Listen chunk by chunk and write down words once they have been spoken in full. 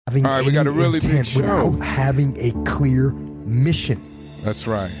having All right, we got a really big show. Without having a clear mission. That's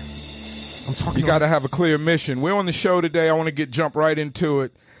right. I'm talking. You got to have a clear mission. We're on the show today. I want to jump right into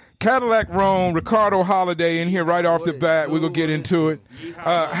it. Cadillac Rome, Ricardo Holiday in here right off the bat. We're going to get into it.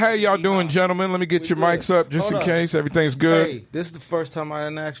 How y'all doing, gentlemen? Let me get your mics up just in case. Everything's good. Hey, this is the first time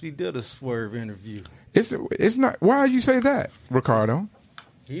I actually did a Swerve interview. It's not. Why you say that, Ricardo?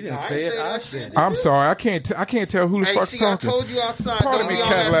 He didn't say it. I said it. I'm sorry. I can't tell who the fuck's talking. I told you outside. Pardon Don't me, be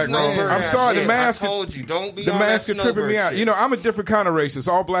Cadillac on that Rome. snowbird I'm sorry. shit. The mask. I told you. Don't be the on mask that is tripping me snowbird out. shit. You know, I'm a different kind of racist.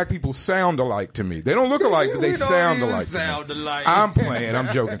 All black people sound alike to me. They don't look alike, but they sound alike. I'm playing. I'm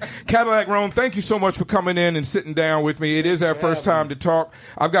joking. Cadillac Rome, thank you so much for coming in and sitting down with me. It is our first time to talk.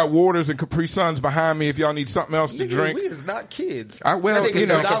 I've got waters and Capri Suns behind me if y'all need something else to drink. We is not kids. I will, you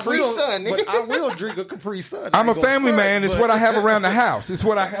know. Capri Sun, nigga. But I will drink a Capri Sun. I'm a family man. It's what I have around the house. It's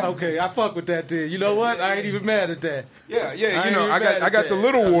what I have. Okay, I fuck with that then. You know what? I ain't even mad at that. Yeah. You know, I got the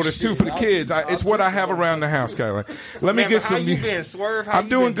little waters too for the kids. It's what I have around the house, Cadillac. Let me get some. How you been, Swerve? I'm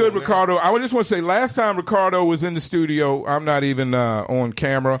doing good, Ricardo. I just want to say, last time Ricardo was in the studio, I'm not even on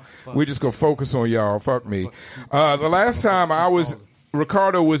camera. We just gonna focus on y'all. Fuck me. The last time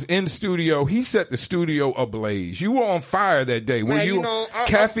Ricardo was in studio, he set the studio ablaze. You were on fire that day. Were you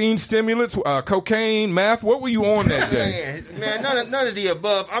caffeine stimulants, cocaine, meth? What were you on that day? Man, none of the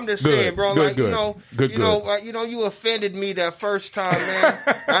above. I'm just saying, bro. You offended me that first time, man.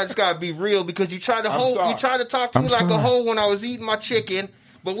 I just gotta be real because you tried to talk to me like a hoe when I was eating my chicken.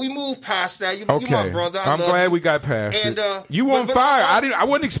 But we moved past that. You my brother. I'm glad we got past it. You were on fire. I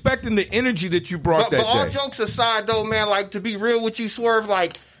wasn't expecting the energy that you brought that day. But all jokes aside, though, man, like, to be real with you, Swerve,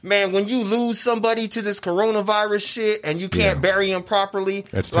 like, man, when you lose somebody to this coronavirus shit and you can't bury them properly,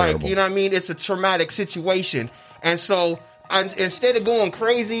 that's like, terrible. You know what I mean? It's a traumatic situation. And so instead of going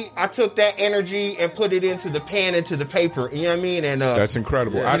crazy, I took that energy and put it into the pen, into the paper. You know what I mean? And that's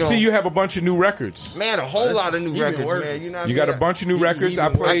incredible. I see you have a bunch of new records. Man, a whole lot of new records, man. You know what I mean? You got a bunch of new records. I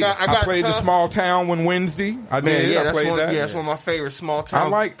played the Small Town one Wednesday. I played that. Yeah, that's one of my favorite Small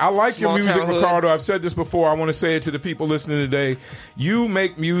Town. I like your music, Hood. Ricardo. I've said this before. I want to say it to the people listening today. You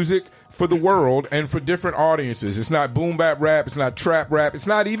make music for the world and for different audiences. It's not boom bap rap. It's not trap rap. It's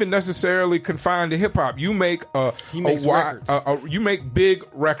not even necessarily confined to hip hop. You make you make big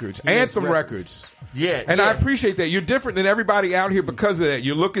records, anthem records. Yeah, and I appreciate that. You're different than everybody out here because of that.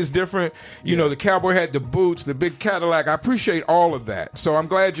 Your look is different. You know, the cowboy hat, the boots, the big Cadillac. I appreciate all of that. So I'm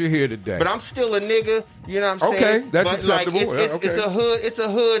glad you're here today. But I'm still a nigga. You know what I'm saying? Okay, that's acceptable. Like, it's a hood. It's a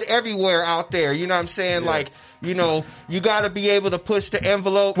hood everywhere out there. You know what I'm saying? Like, you know, you got to be able to push the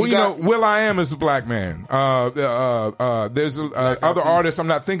envelope. Well, will.i.am is a black man. There's other artists I'm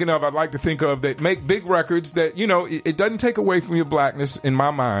not thinking of. I'd like to think of that make big records that, you know, it doesn't take away from your blackness in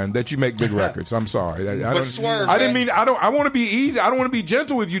my mind that you make big records. I'm sorry. I didn't mean. I want to be easy. I don't want to be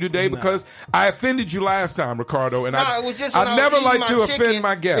gentle with you today because I offended you last time, Ricardo. And it was just I never like to offend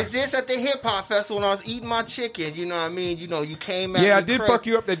my guests. It's just at the hip hop festival when I was eating my chicken. You know what I mean? You know, you came at me. Yeah, I did fuck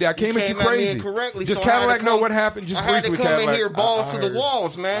you up that day. I came at you crazy. Correctly. Does Cadillac know what happened? Just briefly, Cadillac. I had to come in here balls to the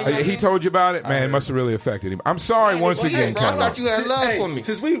walls, man. He told you about it? Man, it must have really affected him. I'm sorry once again, bro, Cadillac. I thought you had love for me.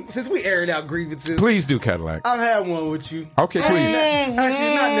 Since we aired out grievances, please do, Cadillac. I've had one with you. Okay, please.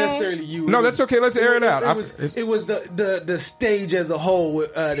 Actually, not necessarily you. No, that's okay. Let's air it out. It was the stage as a whole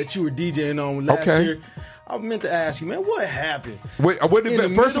that you were DJing on last year. I meant to ask you, man, what happened?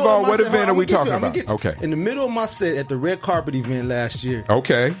 First of all, what event are we talking about? Okay. In the middle of my set at the red carpet event last year.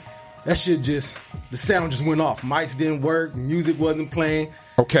 Okay. That shit the sound just went off. Mics didn't work. Music wasn't playing.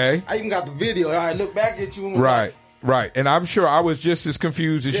 Okay. I even got the video. I looked back at you and was like... Right, and I'm sure I was just as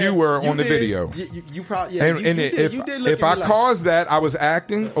confused as you were on the video. You probably, if I caused that, I was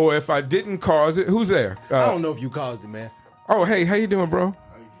acting, or if I didn't cause it, who's there? I don't know if you caused it, man. Oh, hey, how you doing, bro?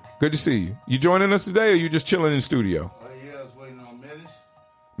 Good to see you. You joining us today, or you just chilling in studio? I was waiting on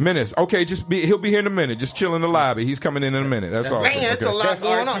Menace. Okay, he'll be here in a minute. Just chill in the lobby. He's coming in a minute. That's all. Man, that's a lot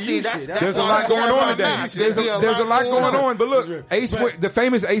going on. See, there's a lot going on today. There's a lot going on. But look, the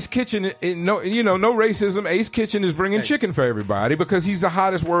famous Ace Kitchen. No racism. Ace Kitchen is bringing chicken for everybody because he's the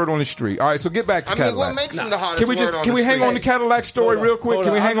hottest word on the street. All right, so get back to Cadillac. What makes him the hottest word on the street? Can we hang on the Cadillac story real quick?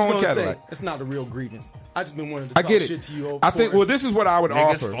 Can we hang on Cadillac? It's not a real grievance. I just been wanting to talk shit to you. I think. Well, this is what I would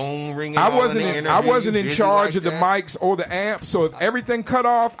offer. I wasn't in charge of the mics or the amps, so if everything cut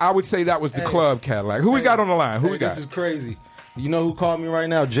off, I would say that was the club Cadillac. Who we got on the line? Who we got? This is crazy. You know who called me right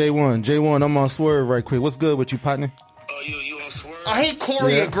now? J1, I'm on Swerve right quick. What's good with you, partner? You on Swerve? He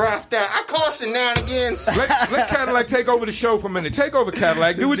choreographed that. I call shenanigans. Let Cadillac take over the show for a minute. Take over,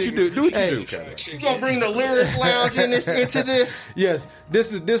 Cadillac. Do what you do. Do what you do, Cadillac. You gonna bring the Lyrics Lounge into this? Yes.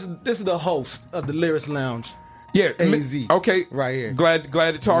 This is the host of the Lyrics Lounge. Yeah, AZ. Okay, right here. Glad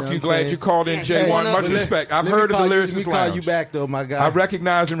to talk to you. Glad you called in, J1. Much respect. I've heard of the Lyricist Lounge. Let me call you back, though, my guy. I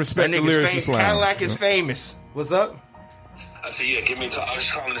recognize and respect the Lyricist Lounge. Cadillac is famous. What's up? I said, yeah, give me a call. I was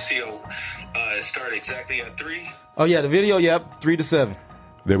just calling to see it started exactly at 3. Oh, yeah, the video, 3 to 7.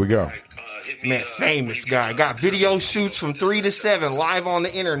 There we go. Man, famous guy. Got video shoots from 3 to 7 live on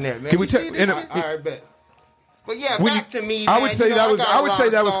the internet, man. Can we take? All right, bet. But yeah, back to me. I would man. say you know, I would say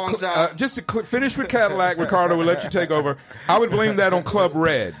that was just to finish with Cadillac. Ricardo, we'll let you take over. I would blame that on Club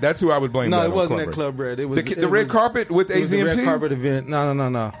Red. That's who I would blame. No, it wasn't at Club Red. It was the red carpet with AZMT. The red carpet event.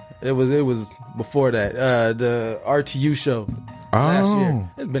 No. It was before that. The RTU show. Last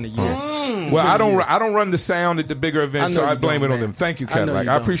year. It's been a year. Well, I don't run the sound at the bigger events, so I blame it on them. Thank you, Cadillac.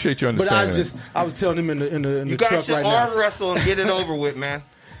 I appreciate your understanding. But I was telling him in the you truck guys should right now. arm wrestle and get it over with, man.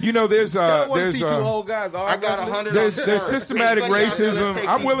 You know, there's see two old guys. I got 100. There's systematic racism.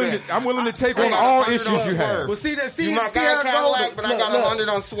 I'm willing to take on all issues you have. Well, see you my guy Cadillac, but I got 100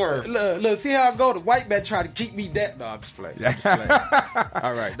 on Swerve. Look, see how I go. The white man try to keep me that. No, I'm just playing.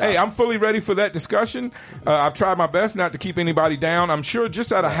 All right. Hey, I'm fully ready for that discussion. I've tried my best not to keep anybody down. I'm sure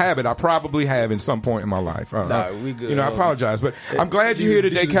just out of habit, I probably have in some point in my life. We good. You know, I apologize, but I'm glad you're here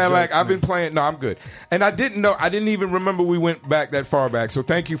today, Cadillac. I've been playing. No, I'm good. And I didn't even remember we went back that far back. So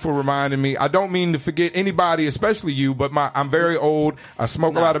thank you for reminding me. I don't mean to forget anybody, especially you, but I'm very old. I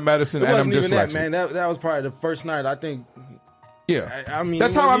smoke a lot of medicine, and I'm dyslexic. That, man. That was probably the first night, I think. Yeah, I mean,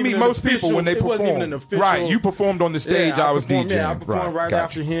 that's how I meet most people when they perform. Wasn't even an official, right, you performed on the stage. I was DJing. Yeah, I performed right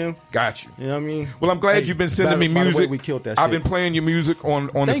after him. Got you. You know what I mean? Well, I'm glad you've been sending me music. We killed that shit. I've been playing your music on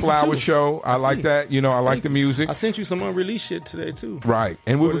the Flower Show. I like that. You know, I like the music. I sent you some unreleased shit today too. Right,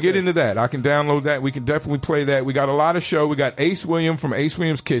 and we will get into that. I can download that. We can definitely play that. We got a lot of show. We got Ace Williams from Ace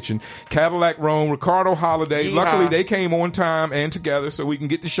Williams Kitchen, Cadillac Rome, Ricardo Holiday. Yeehaw. Luckily, they came on time and together, so we can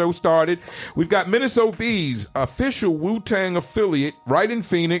get the show started. We've got Minnesota Bees, official Wu-Tang affiliate, right in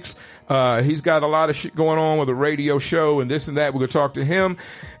Phoenix. He's got a lot of shit going on with a radio show and this and that. We're going to talk to him.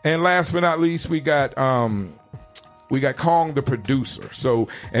 And last but not least, we got Kong the producer. So,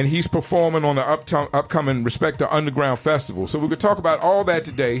 and he's performing on the upcoming Respect the Underground Festival. So we're going to talk about all that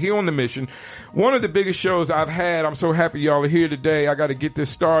today here on The Mission. One of the biggest shows I've had. I'm so happy y'all are here today. I got to get this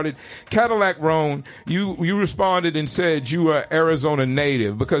started. Cadillac Roan, you responded and said you are Arizona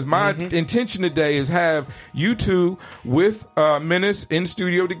native, because my intention today is have you two with Menace in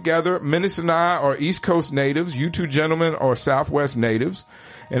studio together. Menace and I are East Coast natives. You two gentlemen are Southwest natives.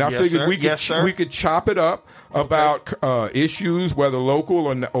 And I figured we could chop it up about issues, whether local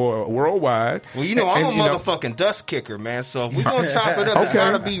or worldwide. Well, you know, I'm a motherfucking dust kicker, man. So if we're going to chop it up, it's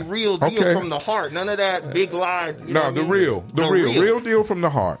got to be real deal from the heart. None of that big lie. The real deal from the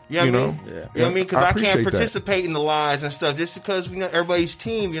heart. You know what I mean? You know what I mean? Because I can't participate in the lies and stuff just because we know everybody's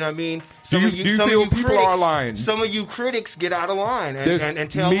team. You know what I mean? Do you feel people are lying? Some of you critics get out of line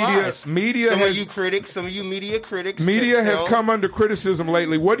and tell lies. Some of you critics, some of you media critics. Media has come under criticism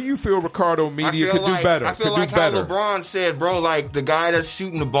lately. What do you feel, Ricardo, media could do better? I feel like how LeBron said, bro, like the guy that's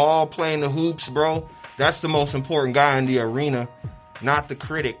shooting the ball, playing the hoops, bro, that's the most important guy in the arena, not the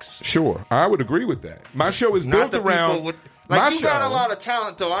critics. Sure, I would agree with that. My show is built around... you got a lot of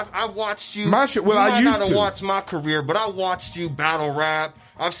talent, though. I've watched you. My show, well, I used to. You might not have watched my career, but I watched you battle rap.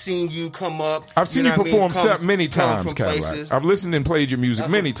 I've seen you come up. I've seen you perform many times, Cadillac. I've listened and played your music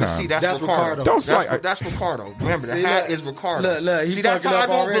many times. See, that's Ricardo. That's Ricardo. Remember, the hat is Ricardo. See, that's how I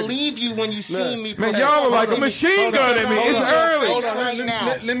don't believe you when you see me. Man, y'all are like a machine gun at me. It's early. Right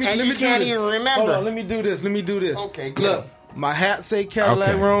now. And you can't even remember. Hold on, let me do this. Okay, good. Look, my hat say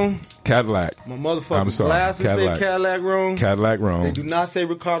Cadillac Roan. Cadillac. My motherfucking glasses say Cadillac Roan. Cadillac Roan. They do not say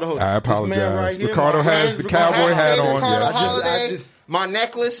Ricardo. I apologize. Ricardo has the cowboy hat on. Ricardo Holiday. My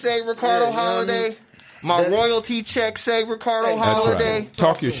necklace say Ricardo Holiday. My royalty check say Ricardo Holiday. Right.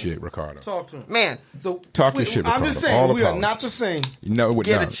 Talk your shit, Ricardo. Talk to him. Man. So talk your shit, Ricardo. I'm just saying, we are not the same. No,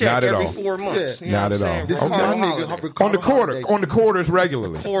 get a check every 4 months. Yeah. Not at all. This is my nigga. On the quarters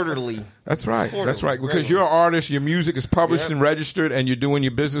regularly. Quarterly. That's right. That's right. Because you're an artist, your music is published and registered, and you're doing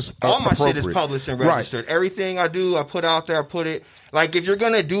your business all my shit is published and registered. Right. Everything I do, I put out there, I put it. Like, if you're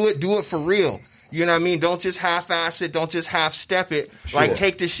going to do it for real. You know what I mean? Don't just half-ass it. Don't just half-step it. Sure. Like,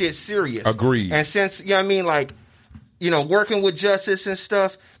 take this shit serious. Agreed. And since, you know what I mean, like, you know, working with Justice and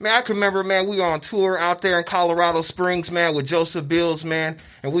stuff, man, I can remember, man, we were on tour out there in Colorado Springs, man, with Joseph Bills, man,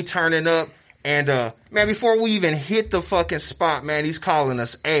 and we turning up. And, man, before we even hit the fucking spot, man, he's calling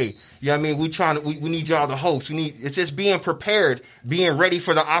us, hey, you know what I mean? We need y'all to host. It's just being prepared, being ready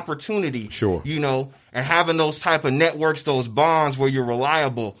for the opportunity. Sure. You know, and having those type of networks, those bonds where you're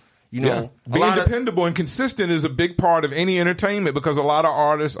reliable. You know, being dependable and consistent is a big part of any entertainment, because a lot of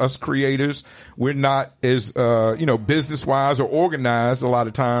artists, us creators, we're not as, business wise or organized a lot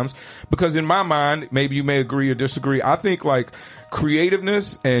of times. Because in my mind, maybe you may agree or disagree, I think like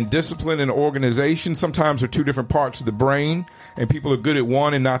creativeness and discipline and organization sometimes are two different parts of the brain, and people are good at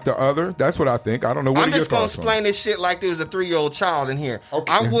one and not the other. That's what I think. I don't know. I'm just going to explain this shit like there was a 3-year-old child in here.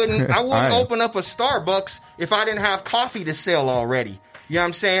 Okay. I wouldn't open up a Starbucks if I didn't have coffee to sell already. You know what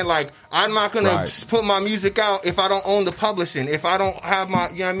I'm saying? Like, I'm not going to put my music out if I don't own the publishing. If I don't have my,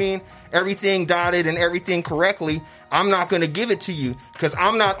 you know what I mean, everything dotted and everything correctly, I'm not going to give it to you because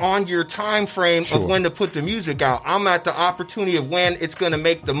I'm not on your time frame of when to put the music out. I'm at the opportunity of when it's going to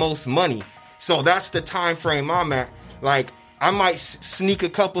make the most money. So that's the time frame I'm at. Like, I might sneak a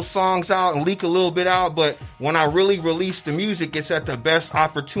couple songs out and leak a little bit out, but when I really release the music, it's at the best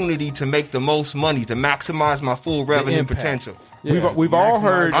opportunity to make the most money, to maximize my full revenue potential. Yeah. We've all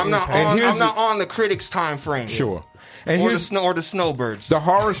heard. I'm not on the critics' time frame. Sure. And or the snowbirds. The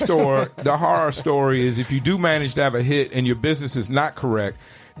horror story is if you do manage to have a hit and your business is not correct,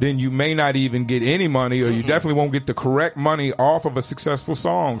 then you may not even get any money, or you definitely won't get the correct money off of a successful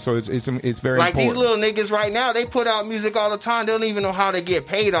song. So it's very like important. These little niggas right now, they put out music all the time. They don't even know how to get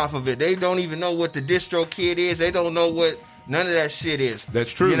paid off of it. They don't even know what the distro kid is. They don't know what none of that shit is.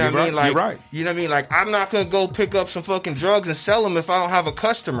 That's true. You know what I mean? Like, you're right. You know what I mean? Like, I'm not gonna go pick up some fucking drugs and sell them if I don't have a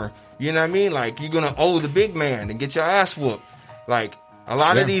customer. You know what I mean? Like, you're gonna owe the big man and get your ass whooped. Like, a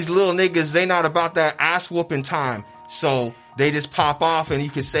lot of these little niggas, they not about that ass whooping time. So they just pop off, and you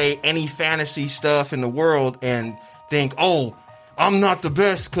can say any fantasy stuff in the world and think, oh, I'm not the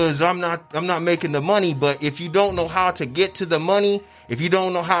best because I'm not making the money. But if you don't know how to get to the money, if you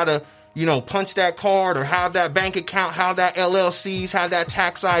don't know how to, you know, punch that card or have that bank account, have that LLCs, have that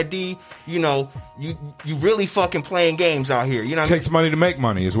tax ID, you know, you really fucking playing games out here. You know, it takes money to make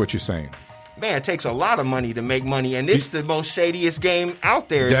money, is what you're saying. Man, it takes a lot of money to make money, and this is the most shadiest game out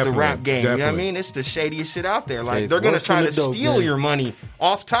there. Is the rap game. You know what I mean? It's the shadiest shit out there. Like, they're gonna try to steal your money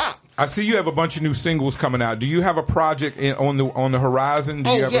off top. I see you have a bunch of new singles coming out. Do you have a project on the horizon?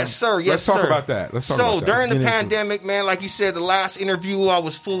 Yes, sir. Let's talk about that. During the pandemic, man, like you said, the last interview, I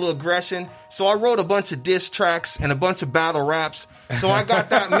was full of aggression. So I wrote a bunch of diss tracks and a bunch of battle raps. So I got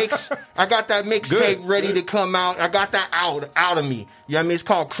that mixtape ready to come out. I got that out of me. You know what I mean? It's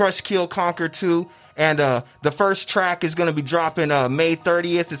called Crush, Kill, Conquer 2. And the first track is going to be dropping May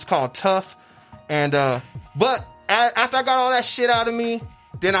 30th. It's called Tough. And but after I got all that shit out of me,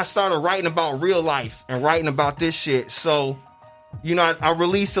 then I started writing about real life and writing about this shit. So, you know, I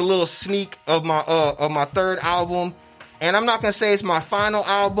released a little sneak of my third album, and I'm not gonna say it's my final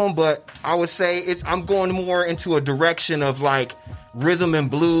album, but I would say I'm going more into a direction of like rhythm and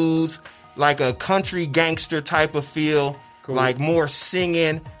blues, like a country gangster type of feel. Cool. Like more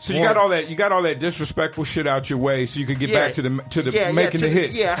singing. So you got all that disrespectful shit out your way, so you could get back to the making the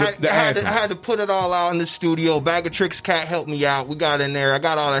hits. Yeah, I had to put it all out in the studio. Bag of Tricks Cat helped me out. We got in there. I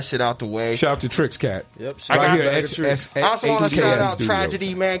got all that shit out the way. Shout out to Tricks Cat. Yep. I also want to shout out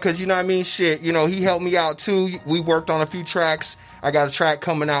Tragedy, man, because you know what I mean. Shit, you know, he helped me out too. We worked on a few tracks. I got a track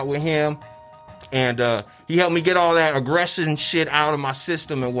coming out with him, and he helped me get all that aggression shit out of my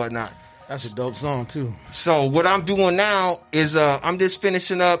system and whatnot. That's a dope song too. So what I'm doing now is I'm just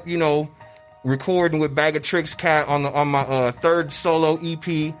finishing up, you know, recording with Bag of Tricks Cat on my third solo EP,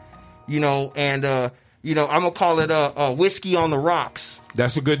 you know, and you know, I'm gonna call it Whiskey on the Rocks.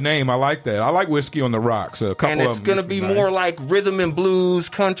 That's a good name. I like that. I like Whiskey on the Rocks. And it's gonna be more like rhythm and blues,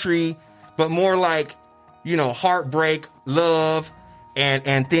 country, but more like, you know, heartbreak, love.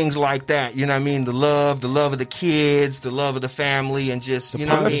 And things like that, you know what I mean? The love of the kids, the love of the family, and just, you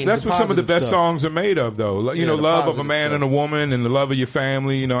know what I mean? That's what some of the best songs are made of, though. You know, love of a man and a woman, and the love of your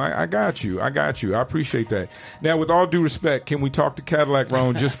family. You know, I got you. I appreciate that. Now, with all due respect, can we talk to Cadillac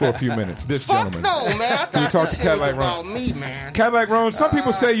Roan just for a few minutes? This gentleman. No, man. I can we talk to Cadillac Roan? About me, man. Cadillac Roan. Some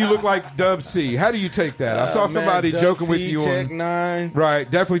people say you look like Dub C. How do you take that? I saw somebody joking with you Tech Nine. Right,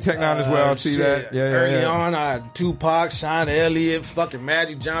 definitely Tech Nine as well. I see that. Yeah, Early on, I had Tupac, Sean Elliott, fucking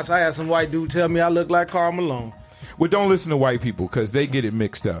Magic Johnson. I had some white dude tell me I look like Karl Malone. Well, don't listen to white people because they get it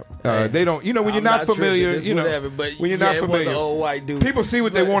mixed up. They don't, you know, when you're not familiar, you know, when you're not familiar, it was an old white dude. People see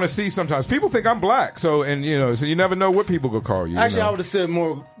what they want to see sometimes. People think I'm black, so you never know what people will call you. Actually, I would have said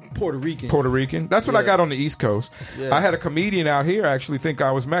more Puerto Rican. Puerto Rican. That's what I got on the East Coast. Yeah. I had a comedian out here actually think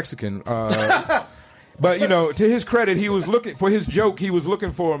I was Mexican. But to his credit, he was looking for his joke. He was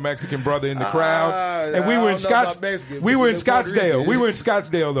looking for a Mexican brother in the crowd, and we were in Scottsdale. We were in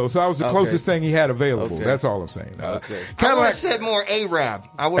Scottsdale though, so that was the closest thing he had available. Okay. That's all I'm saying. I would have said more Arab.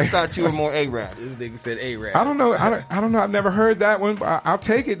 I would have thought you were more Arab. This nigga said Arab. I don't know. I don't know. I've never heard that one. I'll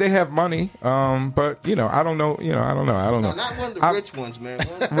take it. They have money, but I don't know. I don't know. No, not one of the rich ones, man.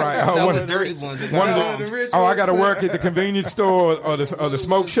 Right. One of the dirty ones. I got to work at the convenience store or the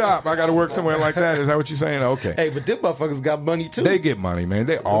smoke shop. I got to work somewhere like that. Is that what you're saying? Okay. Hey, but them motherfuckers got money too. They get money, man.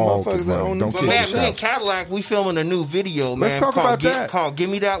 They all get money. Don't but man, me and Cadillac, we filming a new video, man. Let's talk about that. Called "Give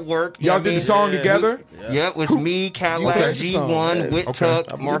Me That Work." Y'all did the song together? Yeah, it was me, Cadillac, G1, Whit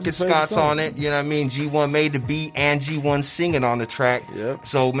Tuck, Marcus Scott's on it. You know what I mean? G1 made the beat and G1 singing on the track. Yep.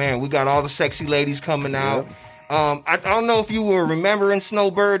 So, man, we got all the sexy ladies coming out. Yep. I don't know if you were remembering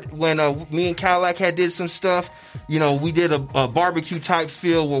Snowbird when me and Cadillac did some stuff. We did a barbecue type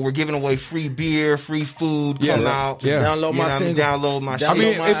feel where we're giving away free beer, free food. Come out, download my single. Download my shit. I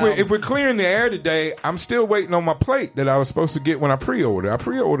mean, if we're clearing the air today, I'm still waiting on my plate that I was supposed to get when I pre-ordered.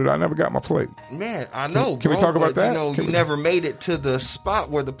 I never got my plate. Man, I know. Can we talk about that? You never made it to the spot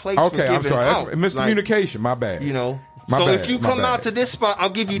where the plates were given out. I'm sorry. That's miscommunication. My bad. If you come out to this spot, I'll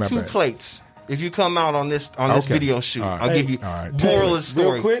give you 2 plates. If you come out on this video shoot, I'll give you moral of the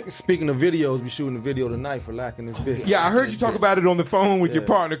story. Real quick, speaking of videos, we shooting a video tonight for Lacking This Bitch. Yeah, I heard you talk about it on the phone with your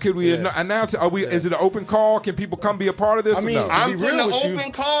partner. Could we announce it? Is it an open call? Can people come be a part of this? I mean, I'm putting an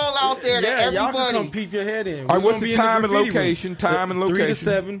open call out there to everybody. Y'all can come peep your head in. All right, what's the time and location? 3 to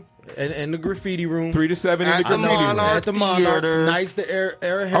 7. And the graffiti room. 3 to 7 in the graffiti room. At the Monarch. Tonight's the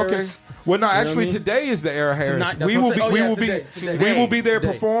Era Harris. Okay. Well, no, actually, today is the Era Harris. We will be there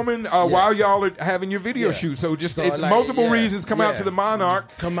performing while y'all are having your video shoot. So it's multiple reasons. Come out to the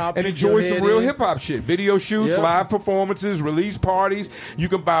Monarch and enjoy some real hip hop shit. Video shoots, live performances, release parties. You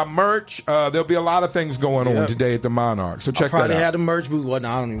can buy merch. There'll be a lot of things going on today at the Monarch. So check that out. Probably had a merch booth. Well,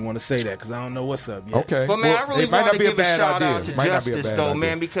 no, I don't even want to say that because I don't know what's up yet. Okay. But man, I really want to give a shout out to Justice though,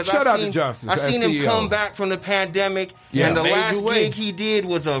 man, because shout out to Justice. I seen him come back from the pandemic, and the last gig he did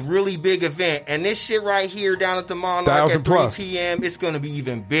was a really big event. And this shit right here down at the Monarch at 3 p.m., it's going to be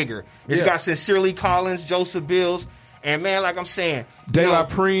even bigger. It's got Sincerely Collins, Joseph Bills, and man, like I'm saying, De La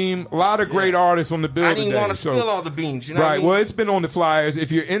Prime, a lot of great artists on the bill today. I didn't want to spill all the beans, you know what I mean? Well, it's been on the flyers.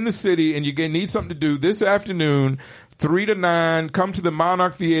 If you're in the city and you need something to do this afternoon, 3 to 9, come to the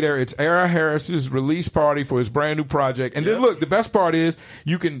Monarch Theater. It's Era Harris's release party for his brand new project. And then look, the best part is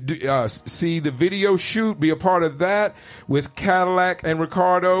you can see the video shoot, be a part of that with Cadillac and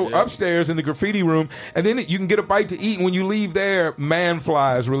Ricardo upstairs in the graffiti room. And then you can get a bite to eat. And when you leave there,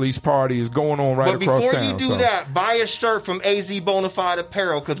 Manfly's release party is going on across town. But before you do that, buy a shirt from AZ Bonafide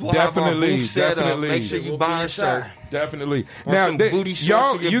Apparel because we'll have our booth set up. Make sure you buy a shirt. Definitely. Now,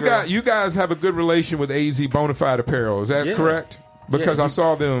 you guys have a good relation with AZ Bonafide Apparel. Is that correct? Because I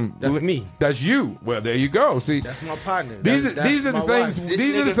saw them. That's me. That's you. Well, there you go. See, that's my partner. These are the things.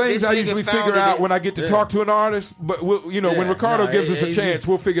 These are the things I usually figure out when I get to talk to an artist. But when Ricardo gives us a chance,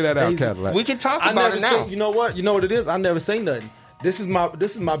 we'll figure that out. Cadillac. We can talk about it now. You know what? You know what it is. I never say nothing. This is my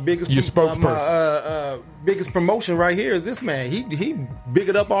biggest. Your spokesperson. My biggest promotion right here is this man. He big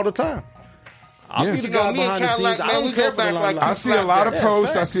it up all the time. I'll be the guy behind the scenes. I see a lot of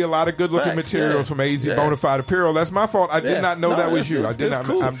posts. I see a lot of good-looking materials from AZ Bonafide Apparel. That's my fault. I did not know that was you. I did not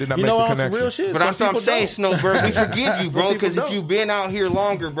make the connection. Real shit. But that's what I'm saying, Snowbird. We forgive you, bro, because if you've been out here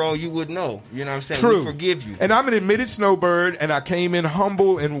longer, bro, you would know. You know what I'm saying? True. We forgive you. And I'm an admitted Snowbird, and I came in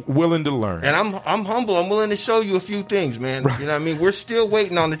humble and willing to learn. And I'm humble. I'm willing to show you a few things, man. Right. You know what I mean? We're still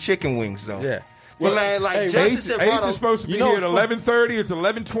waiting on the chicken wings, though. Yeah. Well, like Ace is supposed to be here at 11:30. It's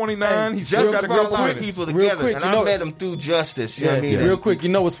 11:29. He's still got to go put people together, and I met him through Justice. You know what I mean? Real quick, you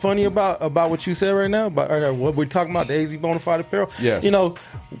know what's funny about what you said right now? About what we're talking about, the AZ Bonafide Apparel? Yes. You know,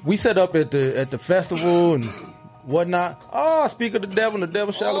 we set up at the festival and whatnot. Oh, speak of the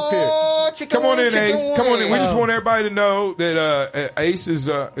devil shall appear. Come on in, Ace. Come on in. We just want everybody to know that Ace is,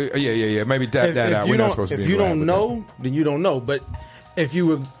 maybe tap that out. We're not supposed to be. If you don't know, then you don't know. But if you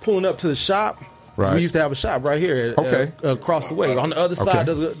were pulling up to the shop, right. We used to have a shop right here across the way on the other side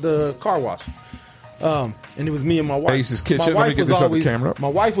of the car wash. And it was me and my wife. Ace's Kitchen. Let me get this other camera up. My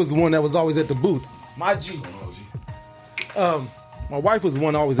wife was the one that was always at the booth. My G. My wife was the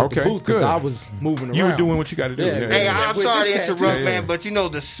one always at the booth because I was moving around. You were doing what you got to do. Hey, I'm sorry to interrupt, man, but you know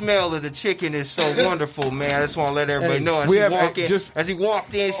the smell of the chicken is so wonderful, man. I just want to let everybody know as he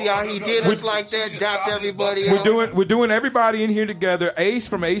walked in, see how he did us like that, dapped everybody. We're doing everybody in here together. Ace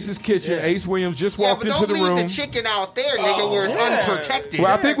from Ace's Kitchen, Ace Williams just walked into the room. Don't leave the chicken out there, nigga, where it's unprotected.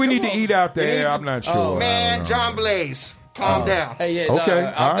 Well, I think we need to eat out there. I'm not sure. Man, John Blaze. Calm down. Hey, yeah,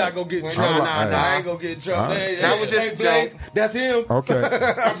 okay. I'm not gonna get drunk. Nah. I ain't gonna get drunk. Right. That was just a joke. That's him. Okay.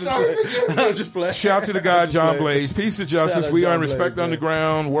 I'm sorry. I'm just playing. Shout to the guy, John Blaze. Peace of justice. We are in Respect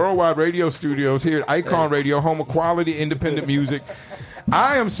Underground, Worldwide Radio Studios here at Icon Radio, home of quality independent music.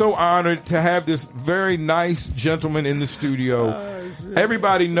 I am so honored to have this very nice gentleman in the studio.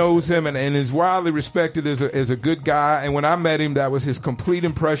 Everybody knows him and is widely respected as a good guy. And when I met him, that was his complete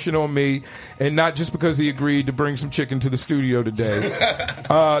impression on me. And not just because he agreed to bring some chicken to the studio today.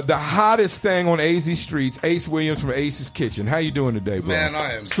 The hottest thing on AZ Streets, Ace Williams from Ace's Kitchen. How you doing today, bro? Man,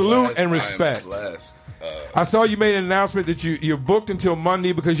 I am Salute blessed. and respect. I am blessed. I saw you made an announcement that you're booked until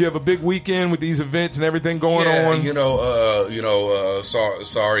Monday because you have a big weekend with these events and everything going on.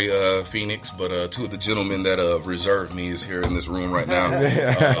 Sorry, Phoenix, but two of the gentlemen that have me is here in this room right now. There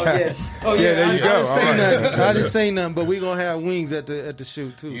you go. I didn't say nothing, but we're gonna have wings at the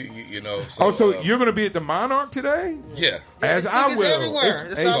shoot too. So you're gonna be at the Monarch today? Yeah. As I will. Everywhere.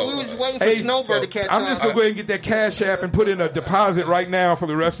 We was waiting for Snowbird to catch I'm just gonna go ahead and get that Cash App and put in a deposit right now for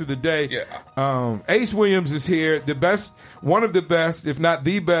the rest of the day. Yeah. Ace Williams is here, the best, one of the best, if not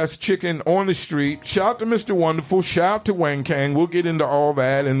the best, chicken on the street. Shout to Mr. Wonderful. Shout to Wang Kang. We'll get into all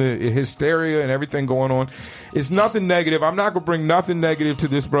that and the hysteria and everything going on. It's nothing negative. I'm not gonna bring nothing negative to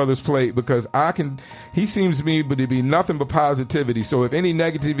this brother's plate because he seems to me to be nothing but positivity. So if any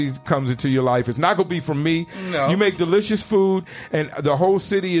negativity comes into your life, it's not gonna be from me. No. You make delicious food and the whole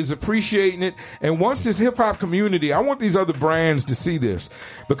city is appreciating it. And once this hip hop community, I want these other brands to see this,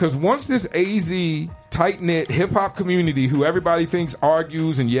 because once this AZ tight-knit hip-hop community who everybody thinks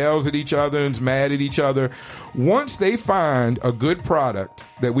argues and yells at each other and is mad at each other, once they find a good product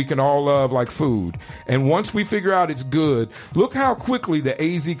that we can all love like food, and once we figure out it's good, look how quickly the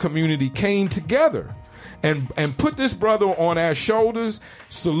AZ community came together and put this brother on our shoulders,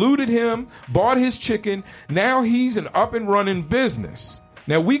 saluted him, bought his chicken. Now he's an up-and-running business.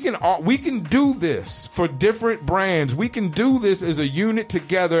 Now we can do this for different brands. We can do this as a unit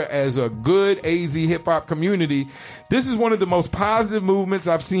together as a good AZ hip hop community. This is one of the most positive movements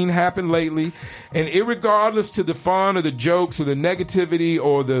I've seen happen lately. And irregardless to the fun or the jokes or the negativity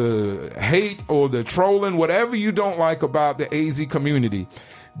or the hate or the trolling, whatever you don't like about the AZ community,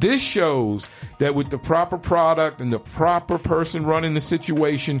 this shows that with the proper product and the proper person running the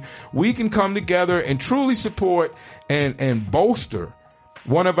situation, we can come together and truly support and bolster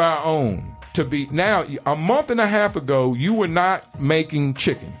one of our own to be. Now, a month and a half ago, you were not making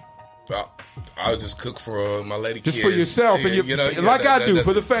chicken. I would just cook for my lady. Just for yourself and I do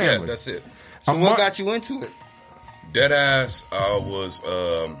for the family. Yeah, that's it. So what got you into it? Deadass, I was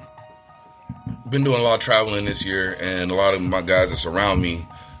been doing a lot of traveling this year, and a lot of my guys that surround me,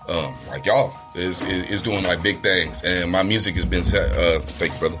 like y'all, is doing like big things, and my music has been set.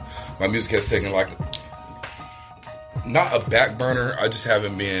 Thank you, brother. My music has taken like. Not a back burner. I just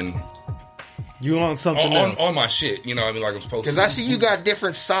haven't been. You on something else? On my shit, you know what I mean? Like I'm supposed to. Because I see you got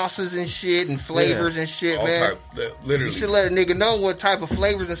different sauces and shit and flavors and shit, all man. Literally. You should let a nigga know what type of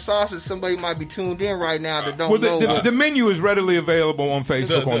flavors and sauces somebody might be tuned in right now that don't know. The menu is readily available on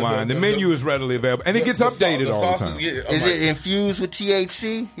Facebook online. The menu is readily available. And it gets updated all the time. Is it infused with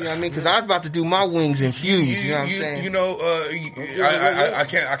THC? You know what I mean? Because I was about to do my wings infused. You know what I'm saying? You know, I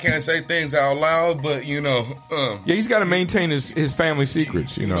can't say things out loud, but you know. Yeah, he's got to maintain his family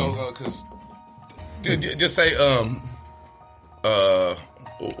secrets, you know. Because just say,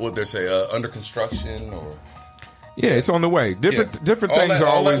 what they say, under construction or. Yeah, it's on the way. Different things are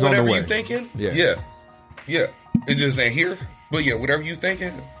always on the way. Whatever you thinking, yeah. It just ain't here, but yeah, whatever you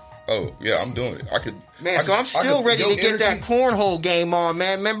thinking. Oh yeah, I'm doing it. I'm still ready to get that cornhole game on,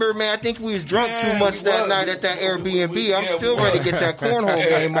 man. Remember, man, I think we was drunk too much that night at that Airbnb. I'm still ready to get that cornhole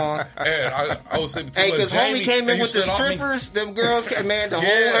game on. I was saying, hey, because homie came in with the strippers, them girls, man, the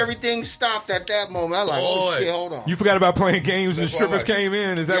whole everything stopped at that moment. I was like, oh shit, hold on. You forgot about playing games and the strippers came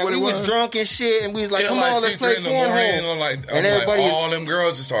in. Is that what it was? We was drunk and shit, and we was like, come on, let's play cornhole. And everybody, all them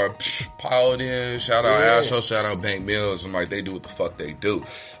girls just started piled in. Shout out Asho, shout out Bank Mills. I'm like, they do what the fuck they do.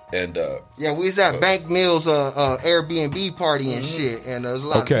 And we was at Bank Mills Airbnb party and shit, and there was a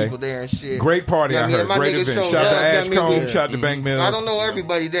lot of people there and shit. Great party, I heard. Great event. Shout to Ashcombe, shout to Bank Mills. I don't know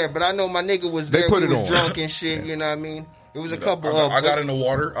everybody there, but I know my nigga was there. He was drunk and shit. You know what I mean? It was a couple. I got in the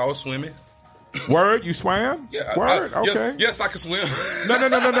water. I was swimming. Word, you swam? Yeah. Word, okay. Yes, I can swim. No.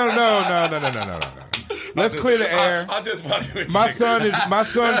 Let's clear the air. I'll just fuck with my you.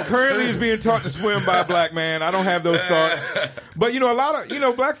 son currently is being taught to swim by a black man. I don't have those thoughts. But a lot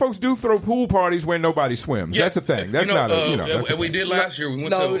of black folks do throw pool parties where nobody swims. Yeah. That's a thing. That's not and we did last year. We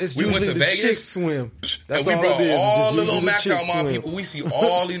went to Vegas. Chicks swim. That's and we brought all the little Max Out Mom people. We see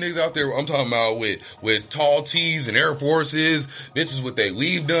all these niggas out there. I'm talking about with tall tees and Air Forces, bitches with their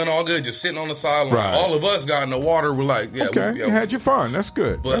weave done all good, just sitting on the sideline. Right. All of us got in the water. We're like, you had your fun. That's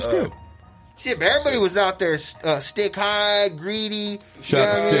good. That's good. Shit, but everybody was out there stick high, greedy.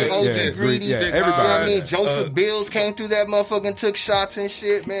 Shot stick. OG greedy. Yeah, everybody. You know what I mean? Joseph Bills came through that motherfucker and took shots and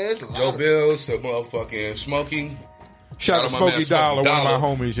shit, man. There's a lot Joe Bills, motherfucking Smokey. Shout out to Smokey Dollar, one of my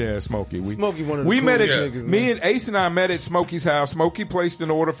homies. Yeah, Smokey. Smokey, one of the met at niggas, me and Ace and I met at Smokey's house. Smokey placed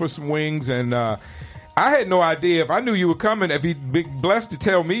an order for some wings, and I had no idea. If I knew you were coming, if he'd been blessed to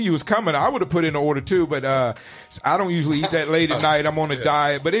tell me you was coming, I would have put in an order too. But I don't usually eat that late at night. I'm on a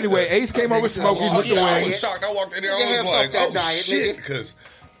diet. But anyway, Ace came over Smokey's with the wings. I was shocked. I walked in there. I was like, oh shit, because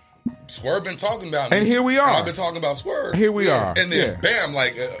Swerve been talking about me. And here we are. I've been talking about Swerve. Here we are. And then bam,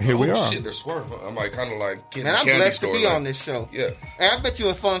 like, here we are. Shit, there's Swerve. I'm like, kind of like getting and I'm candy blessed store, to be on this show. Yeah. And I bet you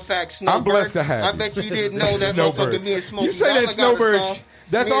a fun fact, Snowbird. I'm blessed to have you. I bet you didn't know that motherfucker me and Smokey You say that Snowbird.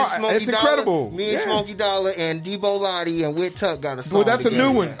 That's all. It's incredible. Me and Smokey Dollar and Debo Lottie and Whit Tuck got a song. Well, that's together. a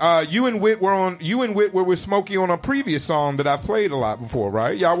new one. You and Whit were with Smokey on a previous song that I've played a lot before,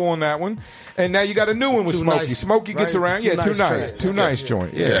 right? Y'all were on that one, and now you got a new one with Smokey. Nice, Smokey gets around. Too nice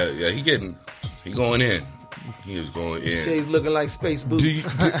joint. Yeah. He going in. He was going in. Jay's looking like space boots.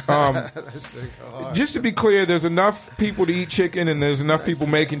 Just to be clear, there's enough people to eat chicken, and there's enough people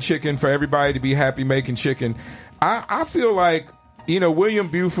making chicken for everybody to be happy making chicken. I feel like, William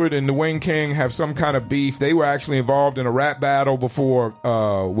Buford and the Wayne King have some kind of beef. They were actually involved in a rap battle before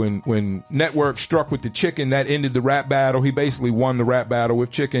when Network struck with the chicken. That ended the rap battle. He basically won the rap battle with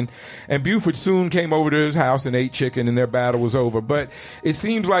chicken. And Buford soon came over to his house and ate chicken, and their battle was over. But it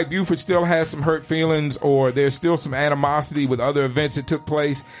seems like Buford still has some hurt feelings, or there's still some animosity with other events that took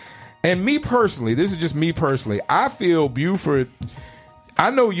place. And me personally, this is just me personally, I feel Buford... I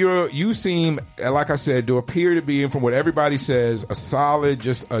know you seem, like I said, to appear to be, and from what everybody says, a solid,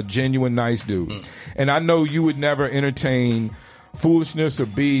 just a genuine nice dude. And I know you would never entertain foolishness or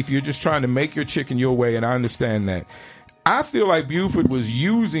beef. You're just trying to make your chicken your way, and I understand that. I feel like Buford was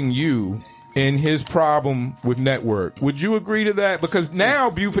using you in his problem with Network. Would you agree to that? Because now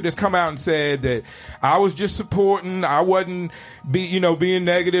Buford has come out and said that I was just supporting, I wasn't being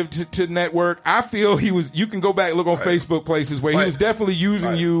negative to Network. I feel he was. You can go back and look on Facebook places where he was definitely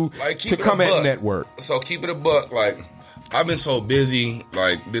using you to come at Network. So keep it a buck. Like, I've been so busy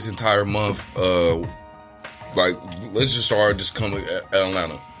like this entire month. Let's just start just coming at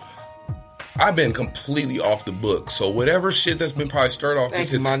Atlanta. I've been completely off the book. So whatever shit that's been probably stirred off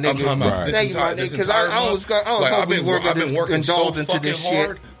this, I'm talking about this entire month. I've been working so fucking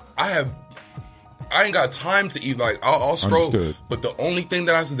hard. I ain't got time to eat. Like, I'll scroll. Understood. But the only thing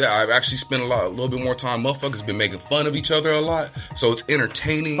that I've actually spent a little bit more time. Motherfuckers been making fun of each other a lot, so it's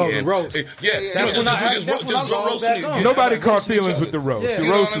entertaining. The roast. That's when I roasting. Nobody caught feelings with the roast. Yeah. The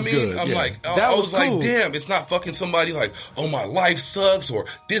roast is good. I'm like, I was like, damn, it's not fucking somebody like, oh, my life sucks, or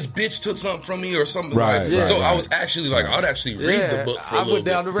this bitch took something from me, or something. Right. I was actually like, I'd actually read the book for a little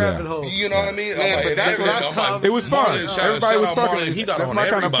bit. I went down the rabbit hole. You know what I mean? But that's what it was fun. Everybody was fucking. He got that's on my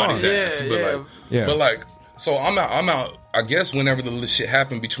kind of fun. Everybody's ass. But like. So I'm out. I guess whenever the shit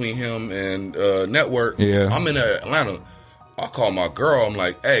happened between him and Network, I'm in Atlanta. I call my girl. I'm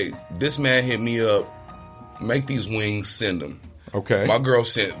like, hey, this man hit me up. Make these wings, send them. Okay. My girl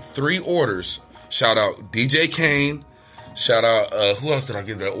sent 3 orders. Shout out DJ Kane. Shout out, who else did I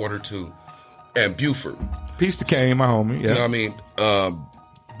give that order to? And Buford. Peace to Kane, my homie. Yeah. You know what I mean?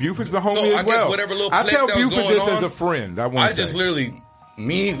 Buford's a homie as well. I tell Buford this as a friend. I just literally,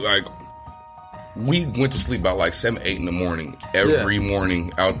 we went to sleep about like 7, 8 in the morning every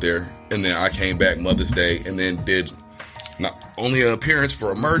morning out there, and then I came back Mother's Day and then did not only an appearance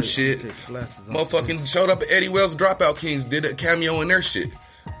for a merch shit, motherfucking showed up at Eddie Wells Dropout Kings, did a cameo in their shit.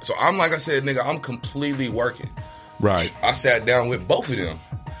 So I'm like I said, nigga, I'm completely working. Right. I sat down with both of them.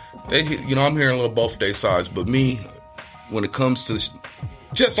 They, I'm hearing a little both their sides, but me, when it comes to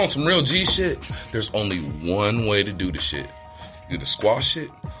just on some real G shit, there's only one way to do the shit. You either squash it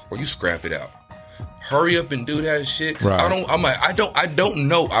or you scrap it out. Hurry up and do that shit. Cause I don't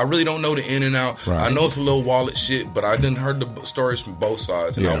know. I really don't know the in and out. Right. I know it's a little wallet shit, but I didn't heard the stories from both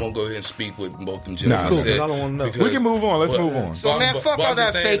sides, and I won't go ahead and speak with both them gents. Cool, I don't want to know. We can move on. Let's move on. So man, fuck all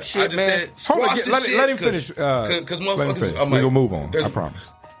that fake shit, man. Hold on, let him finish. Because motherfuckers, we gonna move on. I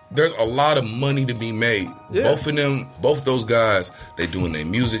promise. There's a lot of money to be made. Yeah. Both those guys, they doing their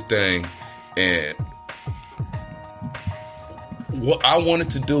music thing, and what I wanted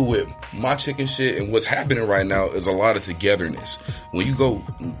to do with my chicken shit and what's happening right now is a lot of togetherness. When you go,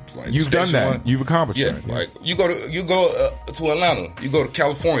 like you've done that, you've accomplished that. Like you go to Atlanta, you go to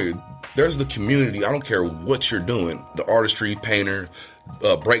California. There's the community. I don't care what you're doing. The artistry, painter,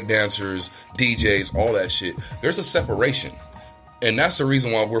 break dancers, DJs, all that shit. There's a separation, and that's the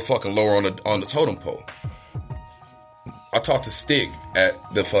reason why we're fucking lower on the totem pole. I talked to Stick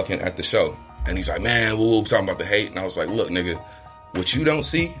at the show, and he's like, "Man, we're talking about the hate," and I was like, "Look, nigga, what you don't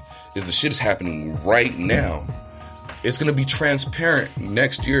see is the shit is happening right now. It's gonna be transparent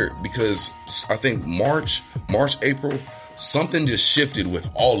next year because I think March, April." Something just shifted with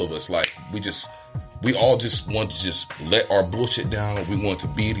all of us. Like we all just want to just let our bullshit down. We want to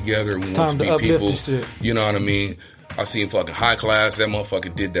be together. We want to be people. You know what I mean? I seen fucking High Class. That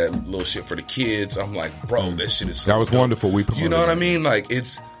motherfucker did that little shit for the kids. I'm like, bro, that shit is so that was dope. Wonderful. You know what I mean? Like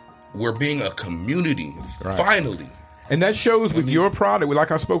we're being a community finally. And that shows with your product,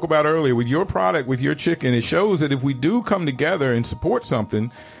 like I spoke about earlier, with your product, with your chicken, it shows that if we do come together and support something,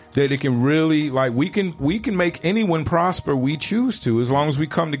 that it can really, like, we can make anyone prosper we choose to, as long as we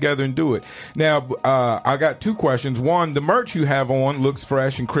come together and do it. Now, I got two questions. One, the merch you have on looks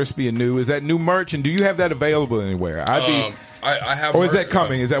fresh and crispy and new. Is that new merch, and do you have that available anywhere? I have. Or is that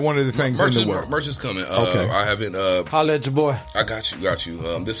coming? Is that one of the things in the work? Merch is coming. Okay. I haven't. Holla at your boy. I got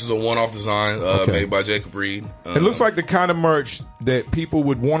you. This is a one-off design made by Jacob Reed. It looks like the kind of merch that people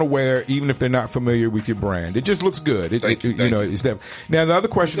would want to wear, even if they're not familiar with your brand. It just looks good. Thank you. It's that. Now, the other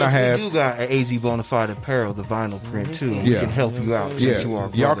question I have. We do got an AZ Bonafide apparel, the vinyl print too. We can help you out. Since you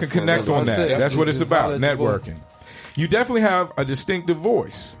are y'all can connect on that. That's what it's about. Networking. You definitely have a distinctive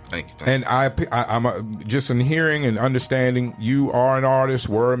voice. Thank you. And I'm just in hearing and understanding, you are an artist,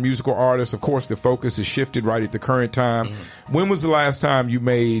 we're a musical artist. Of course, the focus is shifted right at the current time. Mm-hmm. When was the last time you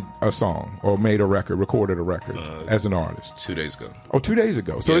made a song or recorded a record as an artist? 2 days ago. Oh, 2 days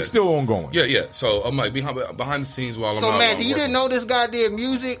ago. So it's still ongoing. Yeah. So I'm like behind the scenes while I'm out. So, man, you didn't know this guy did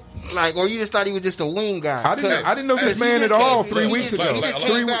music? Like, or you just thought he was just a wing guy? I didn't know this man at all 3 weeks ago. He just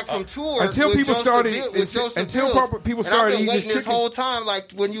came back from tour until people started eating this whole time,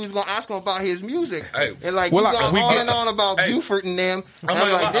 like when you was gonna ask him about his music, and like you got on and on about Buford and them. And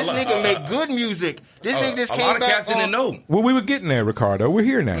I'm like, this nigga make good music. This nigga just came back. A lot of cats didn't know. Well, we were getting there, Ricardo. We're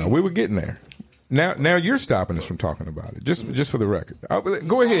here now. We were getting there. Now you're stopping us from talking about it. Just for the record.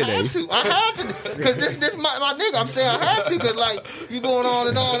 Go ahead, Ace. I had to, because this my nigga. I'm saying I had to, because like you going on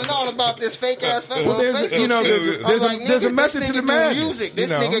and on and on about this fake ass Facebook. There's a method to the madness.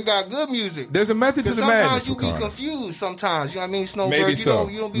 This nigga got good music. There's a method to the madness. Sometimes you be confused. Sometimes you know what I mean. Snowbird. Maybe so.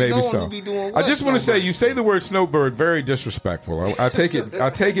 You don't be knowing who be doing what. I just want to say, you say the word Snowbird very disrespectful. I take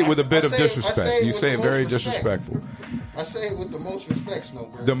it with a bit of disrespect. You say it very disrespectful. I say it with the most respect,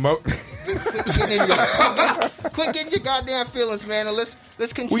 Snowbird. Quit getting your goddamn feelings, man, and let's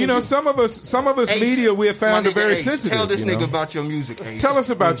continue. Well, you know, some of us Ace, media we have found are very Ace, sensitive. Tell this nigga about your music, Ace. Tell us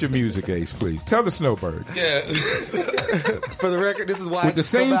about your music, Ace, please. Tell the Snowbird. Yeah. For the record, this is why. With the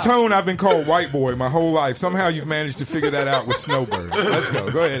same tone I've been called white boy my whole life. Somehow you've managed to figure that out with Snowbird. Let's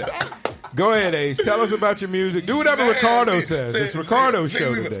go. Go ahead. Go ahead, Ace. Tell us about your music. Do whatever Ricardo says. It's Ricardo's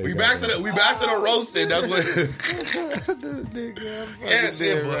show today. We back to the roasting. That's what.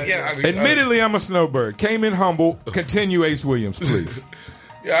 Admittedly, I'm a Snowbird. Came in humble. Continue, Ace Williams, please.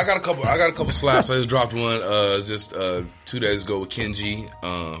 Yeah, I got a couple slaps. I just dropped one 2 days ago with Kenji.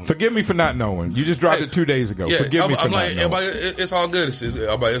 Forgive me for not knowing. You just dropped it 2 days ago. Yeah, Forgive me for not knowing. It's all good.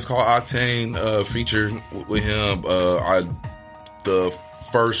 It's called Octane. Featured with him. The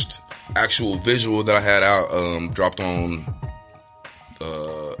first actual visual that I had out dropped on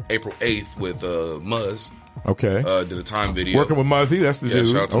April 8th with Muzz. Okay. Did a time video. Working with Muzzy, that's the dude.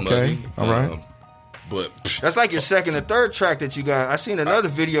 Shout out to okay. Muzzy. All right. But that's like your second or third track that you got. I seen another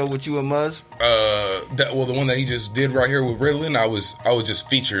video with you and Muzz. The one that he just did right here with Ritalin, I was just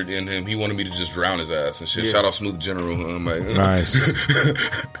featured in him. He wanted me to just drown his ass and shit. Yeah. Shout out Smooth General. Nice.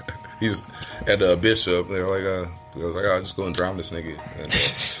 He's at Bishop. They're like, I was like, I'll just go and drown this nigga. And,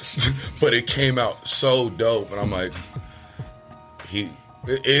 but it came out so dope, and I'm like,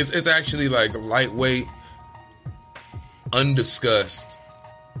 it's actually like lightweight, undiscussed,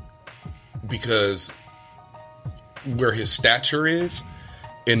 because where his stature is,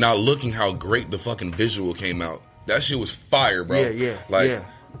 and not looking how great the fucking visual came out. That shit was fire, bro. Yeah. Like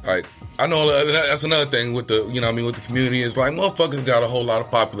I know that's another thing with the, with the community is like, motherfuckers got a whole lot of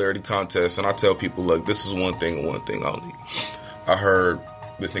popularity contests, and I tell people, look, this is one thing and one thing only. I heard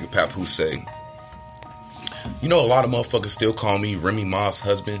this nigga Papoose say, a lot of motherfuckers still call me Remy Ma's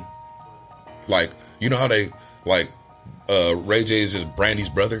husband. Like, you know how they, like, Ray J is just Brandy's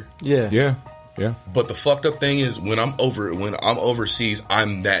brother? Yeah. Yeah. But the fucked up thing is when I'm overseas,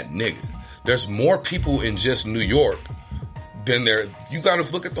 I'm that nigga. There's more people in just New York than there. You got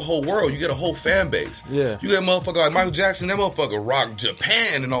to look at the whole world. You get a whole fan base. Yeah. You get a motherfucker like Michael Jackson. That motherfucker rock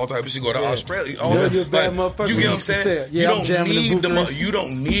Japan and all type of shit. Go to Australia. All you're that. a bad motherfucker. You get what I'm saying? Yeah, you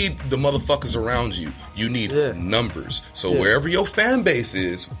don't need the motherfuckers around you. You need numbers. So wherever your fan base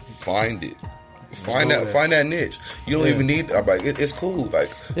is, find it. Find that niche. You don't even need. Like it's cool. Like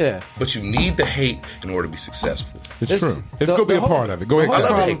but you need the hate in order to be successful. It's true. It's gonna be a part of it. Go ahead.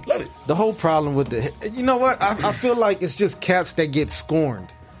 I love it. The whole problem with you know what? I feel like it's just cats that get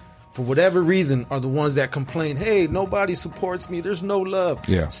scorned for whatever reason are the ones that complain. Hey, nobody supports me. There's no love.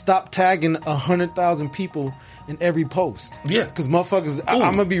 Yeah. Stop tagging 100,000 people in every post. Yeah. Because motherfuckers,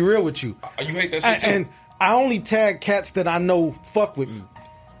 I'm gonna be real with you. You hate that shit too. And I only tag cats that I know fuck with me.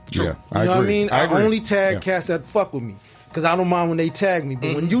 True. Yeah, you know what I mean? I agree. only tag cats that fuck with me because I don't mind when they tag me.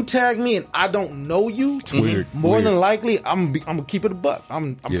 But when you tag me and I don't know you, it's weird. More than likely, I'm gonna keep it a buck.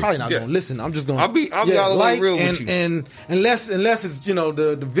 I'm probably not gonna listen. I'm just gonna. I'll be all the way real with you. And unless it's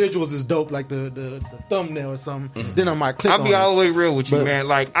the visuals is dope, like the thumbnail or something, then I might click. I'll be all the way real with you, man.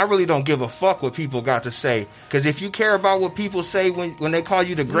 Like I really don't give a fuck what people got to say. Because if you care about what people say when they call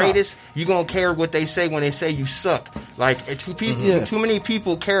you the greatest, you gonna care what they say when they say you suck. Like too many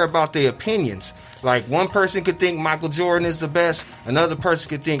people care about their opinions. Like one person could think Michael Jordan is the best, another person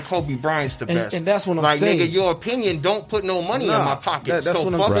could think Kobe Bryant's the best. And that's what I'm saying. Like nigga, your opinion don't put no money in my pocket. That's so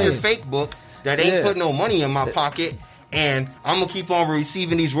what I'm fuck saying. your fake book that ain't put no money in my pocket. And I'm going to keep on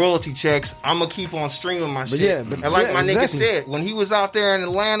receiving these royalty checks. I'm going to keep on streaming my shit. And like my nigga said, when he was out there in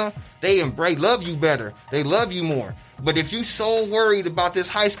Atlanta, they love you better. They love you more. But if you so worried about this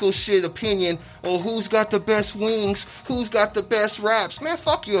high school shit opinion, who's got the best wings, who's got the best raps, man,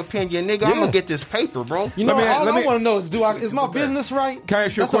 fuck your opinion, nigga. I'm going to get this paper, bro. You know, all I want to know is, is my business right? Can I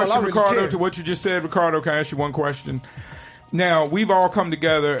ask you a question, Ricardo, to what you just said? Ricardo, can I ask you one question? Now, we've all come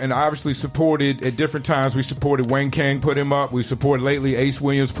together and obviously supported at different times. We supported Wayne King, put him up. We supported lately Ace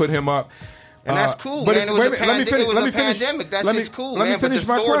Williams, put him up. And that's cool, man. It was a pandemic. That shit's cool, man. But the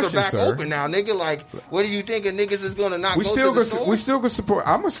stores are back open now, nigga. Like, what do you think niggas is going to not go to the stores? We still going to support.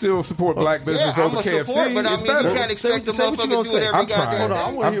 I'm going to still support black business over KFC. Support, but I mean, you can't expect the motherfucker to do it every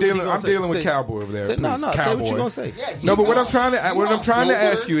goddamn day. I'm dealing with Cowboy over there. Say what you going to say. No, but what I'm trying to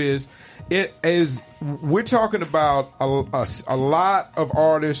ask you is, we're talking about a lot of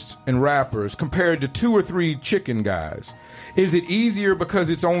artists and rappers compared to 2 or 3 chicken guys. Is it easier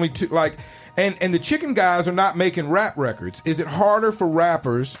because it's only two? Like, and the chicken guys are not making rap records. Is it harder for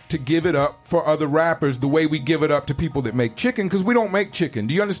rappers to give it up for other rappers the way we give it up to people that make chicken? Because we don't make chicken.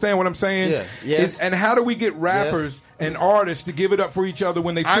 Do you understand what I'm saying? Yeah. Yes. And how do we get rappers and artists to give it up for each other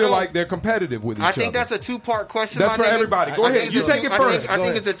when they feel like they're competitive with each other? I think that's a 2-part question. That's for everybody. Go ahead. You take it first. I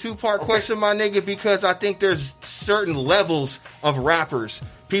think it's a 2-part question, my nigga, because I think there's certain levels of rappers.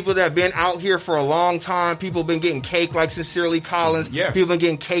 People that have been out here for a long time. People been getting cake like Sincerely Collins. Yes. People been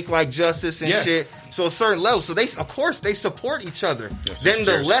getting cake like Justice and shit. So a certain level. So they support each other. Yes, then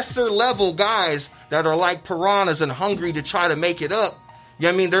the lesser level guys that are like piranhas and hungry to try to make it up. You know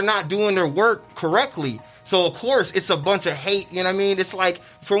what I mean? They're not doing their work correctly. So of course it's a bunch of hate. You know what I mean? It's like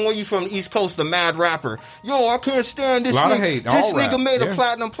from when you from the East Coast, the mad rapper. Yo, I can't stand this. A lot of hate. This nigga made a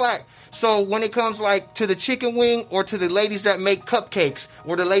platinum plaque. So when it comes like to the chicken wing or to the ladies that make cupcakes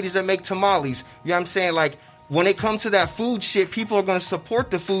or the ladies that make tamales, you know what I'm saying? Like when it comes to that food shit, people are going to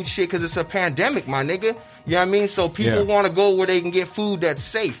support the food shit because it's a pandemic, my nigga. You know what I mean? So people want to go where they can get food that's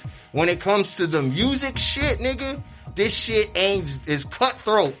safe. When it comes to the music shit, nigga, this shit is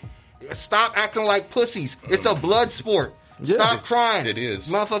cutthroat. Stop acting like pussies. It's a blood sport. Stop crying. It is.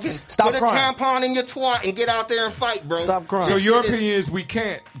 Motherfucking Stop put crying. a tampon in your twat and get out there and fight, bro. Stop crying. So your opinion is we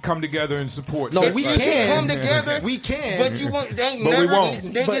can't come together and support. No, If we can can come together. We can. But you won't. They ain't But never. we won't.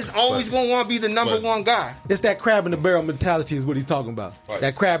 Niggas always gonna want to be the number one guy. It's that crab in the barrel mentality is what he's talking about. Right.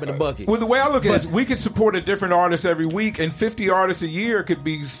 That crab in the bucket. Well, the way I look at it is we could support a different artist every week, and 50 artists a year could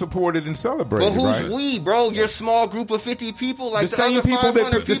be supported and celebrated. But who's right? we, bro? Your small group of 50 people, like The same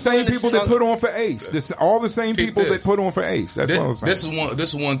people that put on for Ace. All the same Keep people this. that put on for Ace. That's what I'm saying.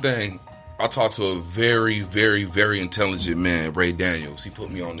 This is one thing. I talked to a very, very, very intelligent man, Ray Daniels. He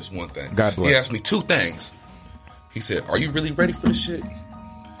put me on this one thing. God bless. He asked me 2 things. He said, "Are you really ready for this shit?"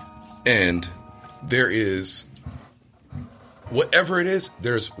 And there is, whatever it is,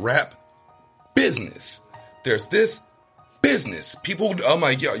 there's rap business. There's this business. People, I'm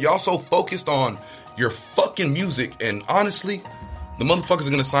like, y'all so focused on your fucking music, and honestly, The motherfuckers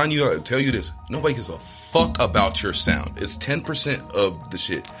are gonna sign you. Tell you this: nobody gives a fuck about your sound. It's 10% of the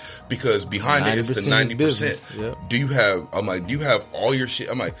shit, because behind it, it's the 90%. Yep. Do you have? I'm like, do you have all your shit?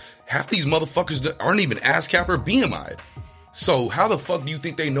 I'm like, half these motherfuckers aren't even ASCAP or BMI. So how the fuck do you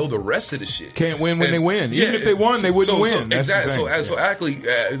think they know the rest of the shit? Can't win when they win. Even if they won, they wouldn't win. Exactly. So actually,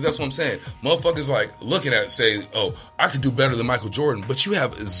 that's what I'm saying. Motherfuckers like looking at it, say, "Oh, I could do better than Michael Jordan," but you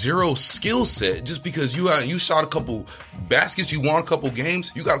have zero skill set just because you shot a couple baskets, you won a couple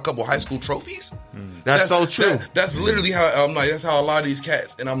games, you got a couple high school trophies. That's so true. That's literally how I'm like. That's how a lot of these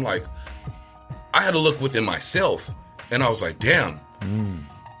cats. And I'm like, I had to look within myself, and I was like, damn.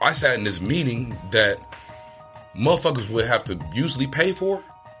 I sat in this meeting that motherfuckers would have to usually pay for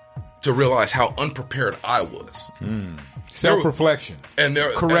to realize how unprepared I was. Self-reflection.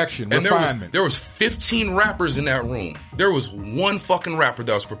 Correction. Refinement. There was 15 rappers in that room. There was one fucking rapper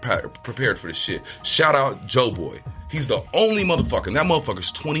that was prepared for this shit. Shout out Joe Boy. He's the only motherfucker. And that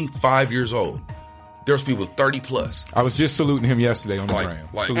motherfucker's 25 years old. There's people 30 plus. I was just saluting him yesterday on the gram.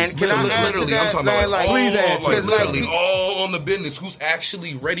 And can I add to that, I'm talking man, about please add to it. Literally all on the business. Who's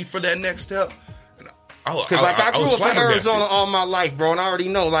actually ready for that next step? Because I grew up in Arizona all my life, bro, and I already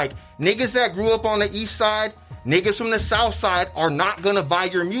know, like, niggas that grew up on the east side, niggas from the south side are not gonna buy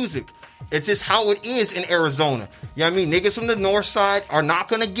your music. It's just how it is in Arizona. You know what I mean? Niggas from the north side are not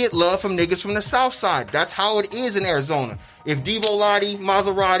gonna get love from niggas from the south side. That's how it is in Arizona. If Devo Lottie,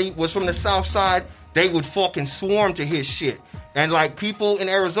 Maserati was from the south side, they would fucking swarm to his shit. And like, people in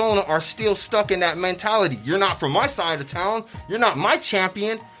Arizona are still stuck in that mentality. You're not from my side of town. You're not my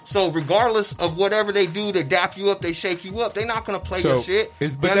champion. So regardless of whatever they do to dap you up, they shake you up, they're not going to play your shit.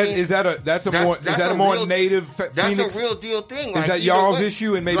 Is that a more native Phoenix? That's a real deal thing. Is that y'all's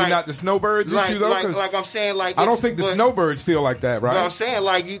issue and maybe not the Snowbirds issue though? Like I'm saying, like, I don't think the Snowbirds feel like that, right? But I'm saying,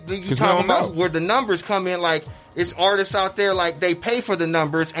 like, you talking about where the numbers come in, like, it's artists out there, like, they pay for the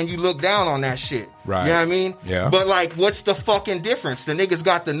numbers and you look down on that shit. Right. You know what I mean? Yeah. But, like, what's the fucking difference? The niggas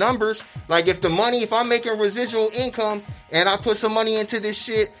got the numbers. Like, if I'm making residual income and I put some money into this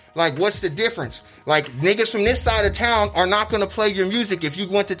shit, like, what's the difference? Like, niggas from this side of town are not going to play your music if you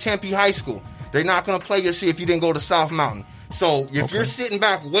went to Tempe High School. They're not going to play your shit if you didn't go to South Mountain. So if you're sitting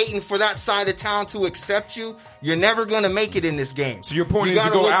back waiting for that side of town to accept you, you're never going to make it in this game. So your point is to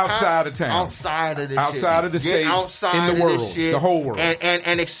go outside of town. Outside of this outside shit. of the states, outside in the world, of this shit, the whole world.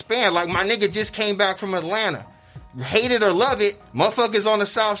 And expand. Like, my nigga just came back from Atlanta. Hate it or love it, motherfuckers on the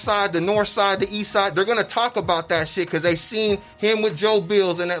south side, the north side, the east side, they're going to talk about that shit because they seen him with Joe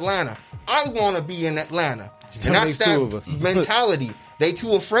Bills in Atlanta. I want to be in Atlanta. And that's that mentality. They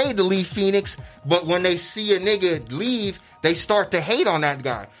too afraid to leave Phoenix, but when they see a nigga leave, they start to hate on that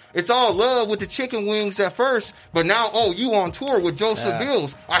guy. It's all love with the chicken wings at first, but now, you on tour with Joseph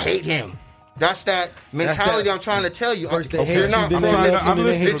Bills. I hate him. That's that mentality I'm trying to tell you. You're not from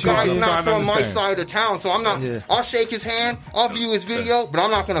this guy's not from my side of town, so I'm not. Yeah. I'll shake his hand, I'll view his video, but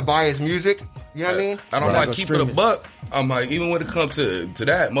I'm not going to buy his music. You know what I mean? I don't like keeping a buck. I'm like, even when it comes to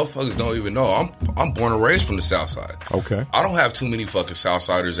that, motherfuckers don't even know. I'm born and raised from the South Side. Okay. I don't have too many fucking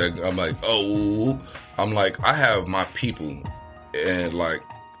Southsiders that I'm like, I'm like, I have my people, and like,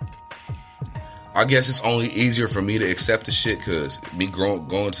 I guess it's only easier for me to accept the shit because me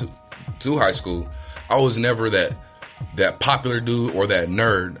going to high school, I was never that popular dude or that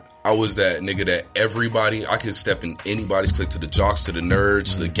nerd. I was that nigga that everybody, I could step in anybody's clique, to the jocks, to the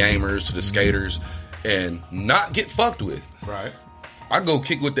nerds, to the gamers, to the skaters, and not get fucked with. Right. I go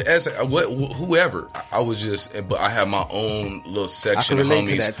kick with the whoever. I was just, but I have my own little section of homies. I can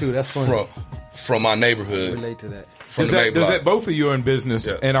relate to that too. That's funny. From my neighborhood. Relate to that. Does that both of you are in business,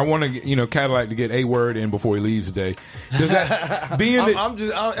 and I want to, Cadillac to get a word in before he leaves today. Does that being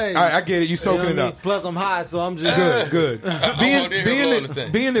I get it. You soaking it up. Plus, I'm high, so I'm just good.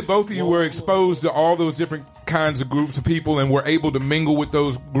 Being that both of you were exposed to all those different kinds of groups of people and were able to mingle with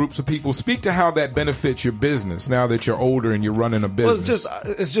those groups of people, speak to how that benefits your business now that you're older and you're running a business.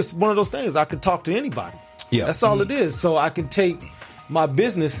 Well, it's just one of those things. I can talk to anybody. Yeah, that's all it is. So I can take my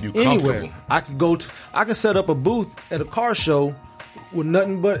business anywhere. I can set up a booth at a car show with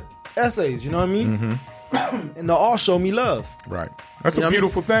nothing but essays. You know what I mean? Mm-hmm. And they'll all show me love. Right. That's a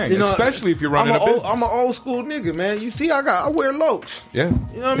beautiful thing, especially if you're running a business. I'm an old school nigga, man. You see, I wear Locs. Yeah.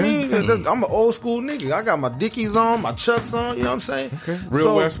 You know what I mean? I'm an old school nigga. I got my Dickies on, my Chucks on. You know what I'm saying? Okay.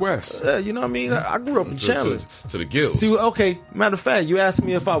 Real West. You know what I mean? I grew up in Chandler. To the gills. See, matter of fact, you asked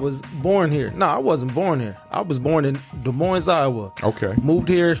me if I was born here. No, I wasn't born here. I was born in Des Moines, Iowa. Okay. Moved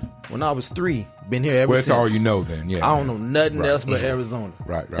here when I was 3. Been here ever that's since. all you know then, yeah. I don't know nothing else but Arizona.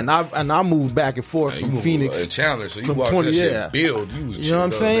 Right. And I moved back and forth from Phoenix. Chandler, so you watched that shit build. You know what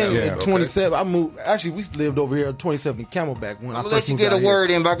I'm saying? Yeah. 27, I moved. Actually, we lived over here at 27 in Camelback when I first let you get a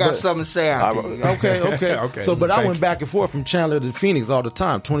word in, but I got something to say after. Okay. So, but I went back and forth from Chandler to Phoenix all the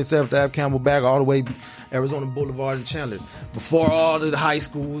time. 27th Ave, Camelback, all the way Arizona Boulevard in Chandler. Before all the high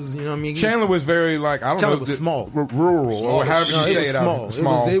schools, you know what I mean? Chandler was very Chandler was small. Rural, or however you say it.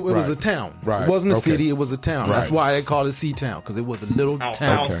 Small. It was a town. Right. It wasn't a city, it was a town. Right. That's why they call it C-Town, because it was a little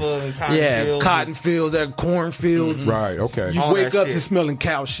town. Cotton fields, corn fields. Right, okay. You wake up to smelling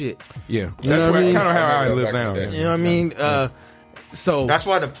cow shit. Yeah. That's kind of how I live now. You know what I mean? So that's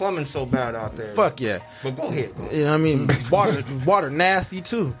why the plumbing's so bad out there. Fuck yeah. But go ahead, bro. You know what I mean? Water nasty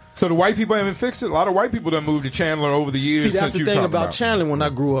too. So the white people haven't fixed it? A lot of white people done moved to Chandler over the years. See, that's the thing about Chandler when I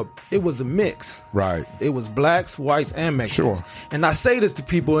grew up. It was a mix. Right. It was blacks, whites, and Mexicans. Sure. And I say this to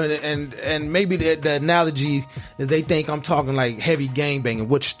people, and maybe the analogy is they think I'm talking like heavy gangbanging,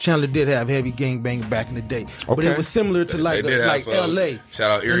 which Chandler did have heavy gangbanging back in the day. Okay. But it was similar to like L.A.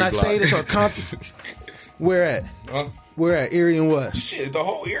 Shout out Erie And I block. say this on Compton. Where at? Huh? Where at? Erie and what? Shit, the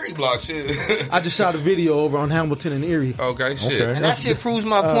whole Erie block shit. I just shot a video over on Hamilton and Erie. Okay, shit. And that shit proves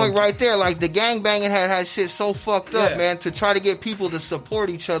my point right there. Like, the gangbanging had shit so fucked up, man, to try to get people to support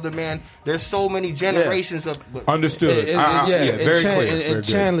each other, man. There's so many generations of... Understood. Very clear. And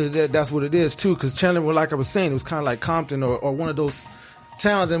Chandler, that's what it is, too, because Chandler, like I was saying, it was kind of like Compton or one of those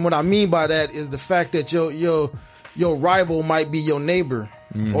towns. And what I mean by that is the fact that your rival might be your neighbor.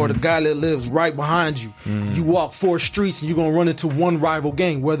 Mm-hmm. Or the guy that lives right behind you. Mm-hmm. You walk 4 streets and you're going to run into one rival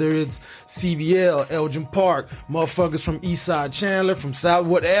gang, whether it's CVL, Elgin Park, motherfuckers from Eastside Chandler, from South,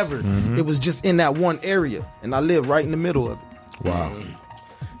 whatever. Mm-hmm. It was just in that one area. And I live right in the middle of it. Wow.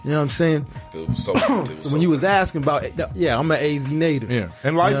 You know what I'm saying? So when you was asking about, I'm an AZ native. Yeah,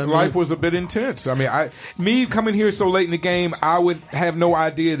 and life was a bit intense. I mean, me coming here so late in the game, I would have no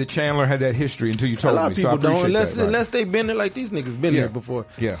idea that Chandler had that history until you told me. A lot of people don't, unless they've been there. Like these niggas been there before.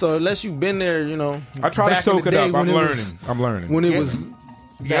 Yeah. So unless you've been there, I try to soak it up. I'm learning. When it was.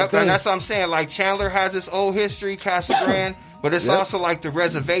 Yep, and that's what I'm saying. Like, Chandler has its old history, Casa Grande. But it's also like the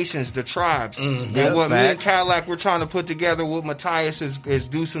reservations, the tribes. And what me and Cadillac we're trying to put together with Matthias is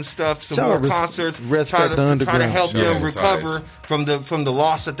do some stuff, some more concerts, try to help them recover from the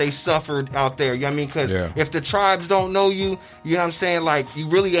loss that they suffered out there. You know what I mean? Because if the tribes don't know you, you know what I'm saying? Like, you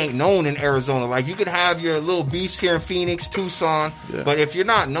really ain't known in Arizona. Like, you could have your little beefs here in Phoenix, Tucson, but if you're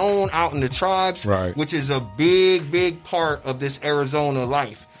not known out in the tribes, which is a big, big part of this Arizona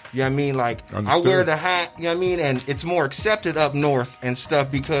life. You know what I mean? Like, understood. I wear the hat, you know what I mean? And it's more accepted up north and stuff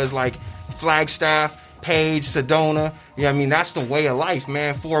because, like, Flagstaff, Page, Sedona, you know what I mean? That's the way of life,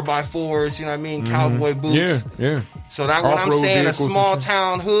 man. 4x4s, you know what I mean? Cowboy boots. Yeah. So that when I'm saying a small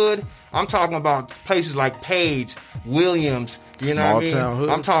town hood, I'm talking about places like Page, Williams, you know what I mean?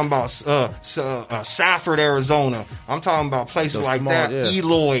 I'm talking about Safford, Arizona. I'm talking about places like that.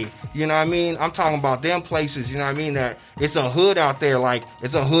 Eloy, you know what I mean? I'm talking about them places, you know what I mean? That it's a hood out there, like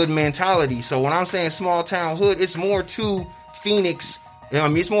it's a hood mentality. So when I'm saying small town hood, it's more to Phoenix. I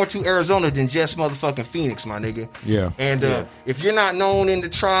mean, it's more to Arizona than just motherfucking Phoenix, my nigga. Yeah. And if you're not known in the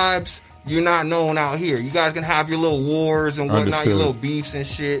tribes, you're not known out here. You guys can have your little wars and whatnot, your little beefs and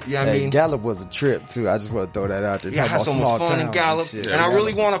shit. You know what I mean? Gallup was a trip, too. I just want to throw that out there. Yeah, I had so much fun in Gallup. And I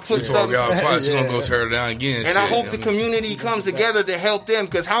really want to put something... Y'all twice, you're going to go tear it down again. And I hope the community comes together to help them,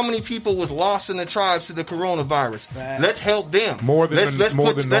 because how many people was lost in the tribes to the coronavirus? Let's help them.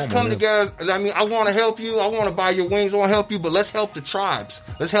 Let's come together. I mean, I want to help you. I want to buy your wings. I want to help you, but let's help the tribes.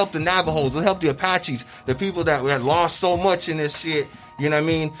 Let's help the Navajos. Let's help the Apaches, the people that had lost so much in this shit. You know what I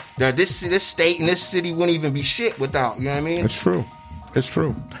mean? That this state and this city wouldn't even be shit without. You know what I mean? It's true.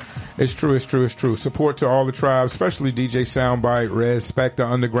 Support to all the tribes, especially DJ Soundbite, Rez, Spectre,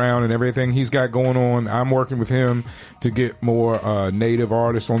 Underground, and everything he's got going on. I'm working with him to get more native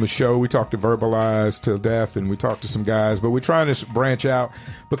artists on the show. We talked to Verbalize Till Death, and we talked to some guys, but we're trying to branch out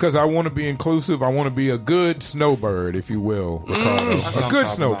because I want to be inclusive. I want to be a good snowbird, if you will, Ricardo. A good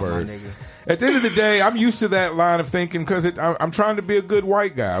snowbird. At the end of the day, I'm used to that line of thinking because I'm trying to be a good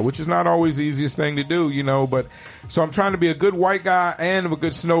white guy, which is not always the easiest thing to do, you know. But so I'm trying to be a good white guy and a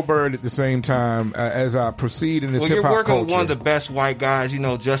good snowbird at the same time as I proceed in this hip hop culture. You're working with one of the best white guys, you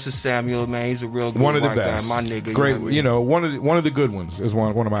know, Justice Samuel, man. He's a real good white guy, my nigga. Great, you know, one of the good ones is one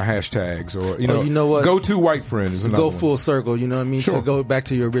of my hashtags, or you know what? Go to white friends. Go full circle, you know what I mean? Sure. So go back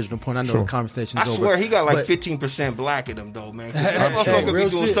to your original point. I know the conversation's over. I swear he got like 15% black in him though, man. This motherfucker be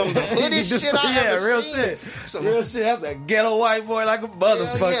doing some of the hoodest shit I ever seen. Shit. Real shit. That's a ghetto white boy like a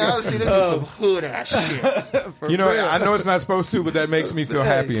motherfucker. Yeah, I've seen them do some hood ass shit. You know, I know it's not supposed to, but that makes me feel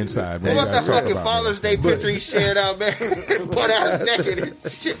happy inside. What about that fucking Father's Day picture he shared out, man? Butt ass naked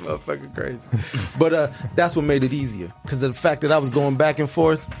and shit. Motherfucking crazy. But that's what made it easier. Because the fact that I was going back and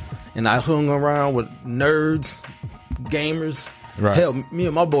forth and I hung around with nerds, gamers. Right. Hell, me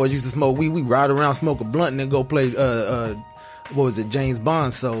and my boys used to smoke weed. We ride around, smoke a blunt, and then go play what was it, James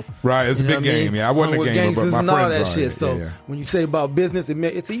Bond? So right, it's a big game. Yeah, I wasn't a gamer, but my and all friends that are. shit. So when you say about business,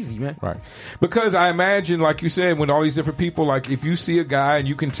 it's easy, man. Right, because I imagine, like you said, when all these different people, like if you see a guy and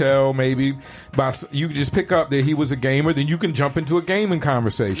you can tell maybe by you just pick up that he was a gamer, then you can jump into a gaming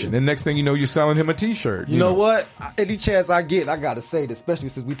conversation, and next thing you know, you're selling him a T-shirt. You know what? Any chance I get, I gotta say this, especially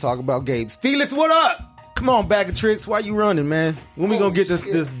since we talk about games. Felix, what up? Come on, Bag of Tricks. Why you running, man? When we gonna get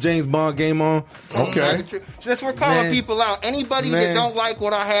this James Bond game on? Okay. Since we're calling people out, anybody that don't like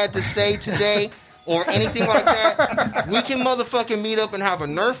what I had to say today or anything like that, we can motherfucking meet up and have a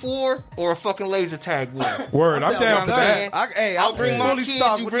Nerf war or a fucking laser tag war. Word, I'm down for that. I'll bring my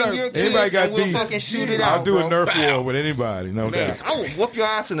kids, you bring your kids, anybody got and we'll beef, fucking shoot it out. I'll do a Nerf war with anybody, no doubt. I will whoop your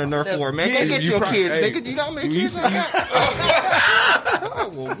ass in a Nerf war, man. Go get your kids, nigga. Do you know how many kids I got? I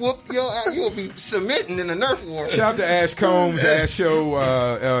will whoop your ass. You'll be submitting in a Nerf war. Shout out to Ash Combs, Ash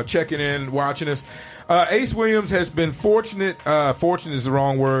Show, checking in, watching us. Ace Williams has been fortunate. Fortunate is the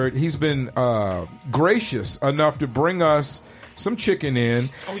wrong word. He's been gracious enough to bring us some chicken in.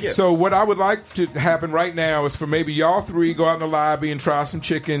 Oh, yeah. So what I would like to happen right now is for maybe y'all three go out in the lobby and try some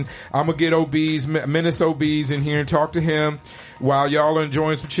chicken. I'm going to get OB's, Menace OB's in here and talk to him while y'all are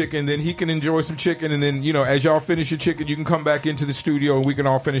enjoying some chicken. Then he can enjoy some chicken. And then, you know, as y'all finish your chicken, you can come back into the studio and we can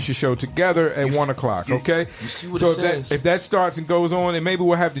all finish the show together at 1 o'clock. Okay? So if that starts and goes on, and maybe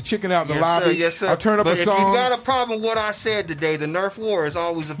we'll have the chicken out in the lobby. Yes, sir. I'll turn up a song. But if you got a problem with what I said today, the Nerf war is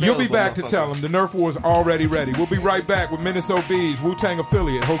always available. You'll be back to tell them. The Nerf war is already ready. We'll be right back with Menace OB's Wu-Tang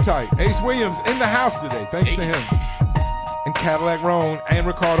affiliate. Hold tight. Ace Williams in the house today. Thanks to him. And Cadillac Roan and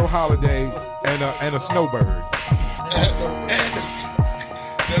Ricardo Holiday and a snowbird.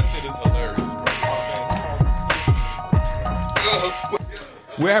 That shit is hilarious,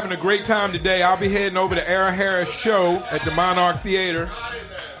 bro. We're having a great time today. I'll be heading over to Era Harris show at the Monarch Theater.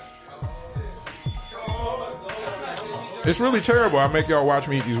 It's really terrible. I make y'all watch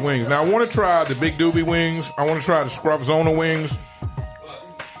me eat these wings. Now, I want to try the Big Doobie wings. I want to try the Scruff Zona wings.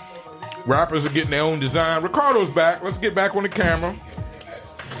 Rappers are getting their own design. Ricardo's back. Let's get back on the camera.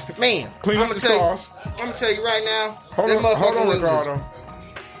 Man, clean up the sauce. I'm going to tell you right now. Hold on, Ricardo.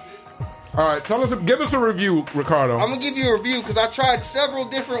 All right, give us a review, Ricardo. I'm going to give you a review because I tried several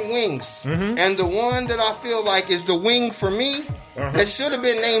different wings. Mm-hmm. And the one that I feel like is the wing for me, it should have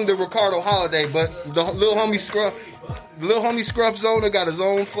been named the Ricardo Holiday, but the little homie Scruff Zona got his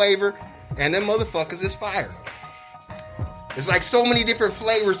own flavor, and them motherfuckers is fire. It's like so many different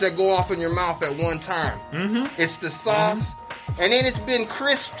flavors that go off in your mouth at one time. Mm-hmm. It's the sauce, and then it's been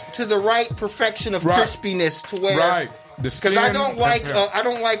crisped to the right perfection of crispiness to where... Right. Because I don't like a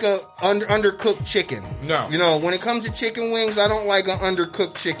undercooked chicken. No, you know, when it comes to chicken wings, I don't like an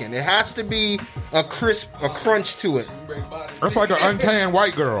undercooked chicken. It has to be a crunch to it. That's like an untanned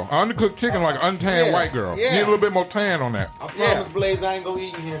white girl. An undercooked chicken like an untanned white girl. Yeah. Need a little bit more tan on that. I promise, Blaze, I ain't gonna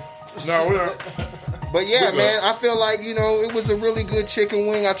eat in here. No, we're not. But yeah, man, I feel like, you know, it was a really good chicken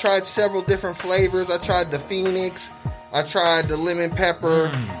wing. I tried several different flavors. I tried the Phoenix. I tried the lemon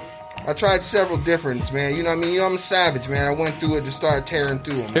pepper. I tried several different, man. You know what I mean? You know, I'm a savage, man. I went through it to start tearing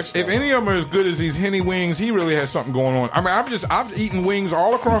through them. If any of them are as good as these Henny wings, he really has something going on. I mean, I've eaten wings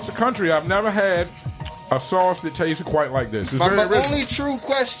all across the country. I've never had a sauce that tasted quite like this. My only true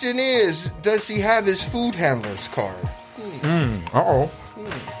question is, does he have his food handler's card? Uh-oh.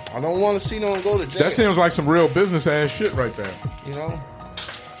 I don't want to see no one go to jail. That seems like some real business ass shit right there. You know?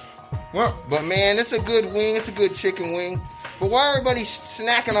 Well, but man, it's a good wing. It's a good chicken wing. But while everybody's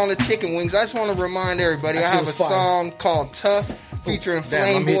snacking on the chicken wings, I just want to remind everybody I have a song called Tough featuring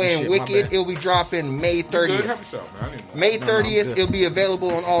Flameboy and Wicked. It'll be dropping May 30th. May 30th, it'll be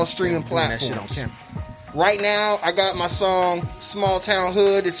available on all streaming platforms. Right now, I got my song Small Town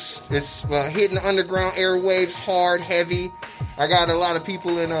Hood. It's hitting the underground airwaves hard, heavy. I got a lot of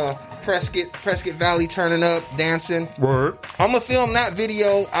people in Prescott Valley turning up, dancing. Word. I'm going to film that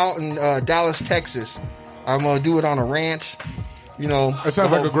video out in Dallas, Texas. I'm going to do it on a ranch. You know. That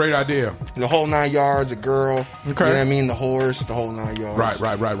sounds like a great idea. The whole 9 yards, a girl. Okay. You know what I mean? The horse, the whole 9 yards.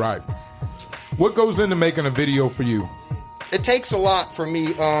 Right. What goes into making a video for you? It takes a lot for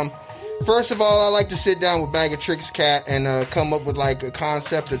me. First of all, I like to sit down with Bag of Tricks Cat and come up with like a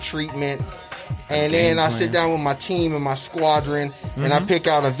concept, a treatment, and then I sit down with my team and my squadron, and I pick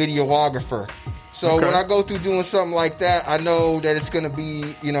out a videographer. So when I go through doing something like that, I know that it's going to be,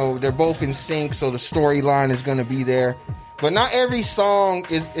 they're both in sync, so the storyline is going to be there. But not every song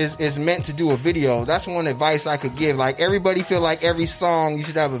is meant to do a video. That's one advice I could give. Like, everybody feel like every song you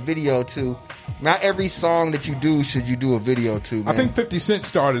should have a video to. Not every song that you do should you do a video to, man. I think 50 Cent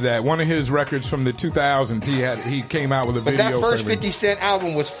started that. One of his records from the 2000s, he came out with a video. But that first 50 Cent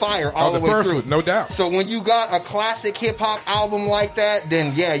album was fire all the way first through. One, no doubt. So when you got a classic hip-hop album like that,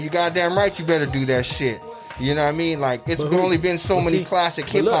 then yeah, you goddamn right you better do that shit. You know what I mean? Like, it's only been so many classic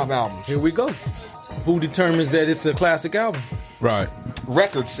hip-hop albums. Here we go. Who determines that it's a classic album? Right.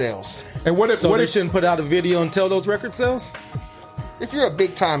 Record sales. And what if they shouldn't put out a video until those record sales? If you're a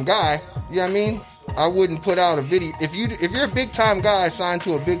big time guy, you know what I mean? I wouldn't put out a video. If you're a big time guy signed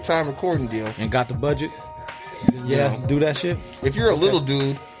to a big time recording deal and got the budget, do that shit. If you're a little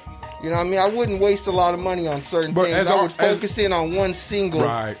dude, you know what I mean? I wouldn't waste a lot of money on certain things. I would focus in on one single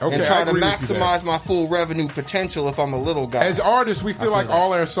and try to maximize my full revenue potential if I'm a little guy. As artists, we feel like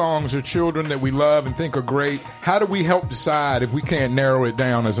all our songs are children that we love and think are great. How do we help decide, if we can't narrow it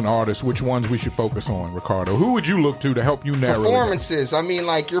down as an artist, which ones we should focus on, Ricardo? Who would you look to help you narrow Performances. I mean,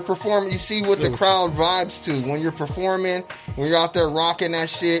 like, you're performing, you see what the crowd vibes to. When you're performing, when you're out there rocking that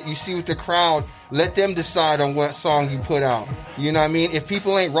shit, you see what the crowd... Let them decide on what song you put out. You know what I mean? If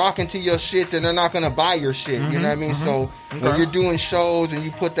people ain't rocking to your shit, then they're not going to buy your shit. You know what I mean? So when you're doing shows and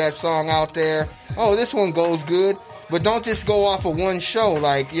you put that song out there, this one goes good. But don't just go off of one show.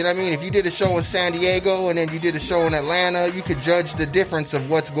 Like, you know what I mean? If you did a show in San Diego and then you did a show in Atlanta, you could judge the difference of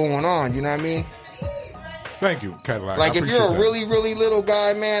what's going on. You know what I mean? Thank you, Cadillac. Like, if you're a really, really little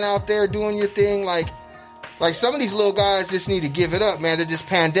guy, man, out there doing your thing, like some of these little guys just need to give it up, man. They're just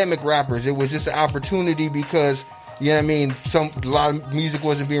pandemic rappers. It was just an opportunity because, you know what I mean, a lot of music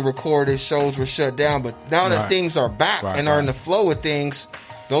wasn't being recorded, shows were shut down. But now that things are back and are in the flow of things,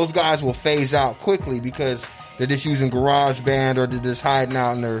 those guys will phase out quickly because they're just using GarageBand or they're just hiding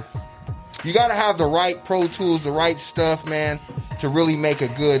out in their... You got to have the right Pro Tools, the right stuff, man, to really make a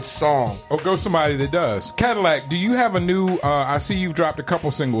good song. Or go somebody that does. Cadillac, do you have a new... I see you've dropped a couple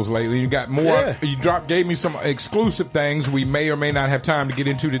singles lately. You got more... Yeah. You gave me some exclusive things we may or may not have time to get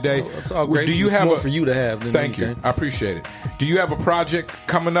into today. That's all great. Do you have more for you to have than Thank you. I appreciate it. Do you have a project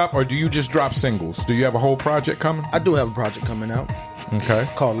coming up, or do you just drop singles? Do you have a whole project coming? I do have a project coming out. Okay.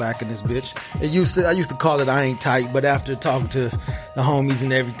 It's called Lacking This Bitch. I used to call it I Ain't Tight, but after talking to the homies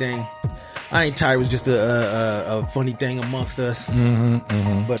and everything... I Ain't Tight was just a funny thing amongst us.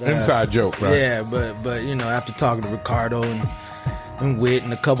 But inside joke, right? Yeah, but after talking to Ricardo and Wit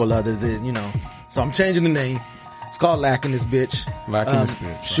and a couple others, so I'm changing the name. It's called Lacking This Bitch. Lacking This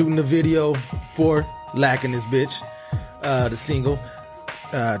Bitch. Shooting the video for Lacking This Bitch, the single,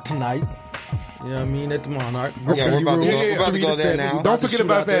 tonight. You know what I mean? At the Monarch. We're about to go there now. Don't forget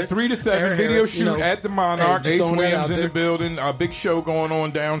about that 3 to 7 video shoot at the Monarch. Ace Williams in the building. A big show going on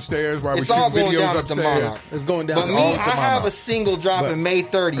downstairs while we shoot videos upstairs. It's going down. But me, I have a single dropping May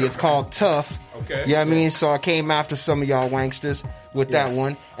 30th called Tough. Okay. You know what I mean? So I came after some of y'all wanksters with that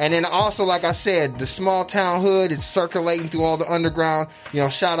one. And then also, like I said, the small town hood is circulating through all the underground.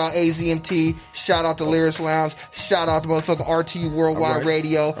 Shout out AZMT, shout out the Lyrics Lounge, shout out the motherfucking RTU Worldwide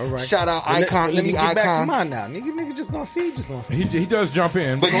Radio, shout out Icon, let me get back to mine now. Nigga just gonna see, He does jump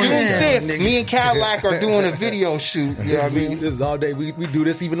in. But June 5th, me and Cadillac are doing a video shoot. You know what I mean? This is all day. We do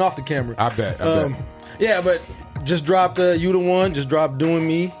this even off the camera. I bet. Yeah, but just dropped You the One, just dropped Doing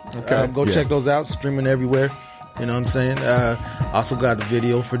Me. Okay. Go check those out, streaming everywhere. You know what I'm saying? Also got the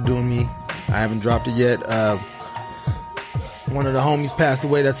video for Doing Me. I haven't dropped it yet. One of the homies passed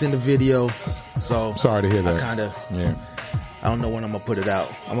away that's in the video. So sorry to hear that. I don't know when I'm gonna put it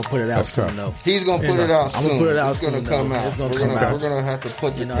out. I'm gonna put it out soon though. He's gonna put it out soon. I'm gonna put it out soon. It's gonna come out. It's gonna come out. We're gonna have to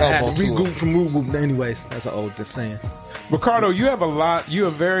put the elbow I had to to regroup it. from Rugroup. Anyways, that's an old saying. Ricardo, you have a lot. You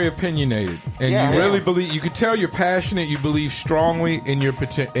are very opinionated, and you really believe. You could tell you're passionate. You believe strongly in your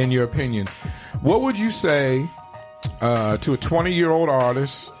opinions. What would you say to a 20-year-old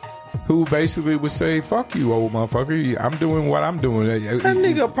artist who basically would say, "Fuck you, old motherfucker. I'm doing what I'm doing." That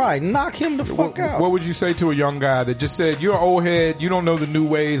nigga probably knock him the fuck out. What would you say to a young guy that just said, "You're an old head. You don't know the new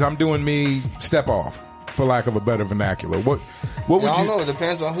ways. I'm doing me. Step off." For lack of a better vernacular, what would you? I don't know. It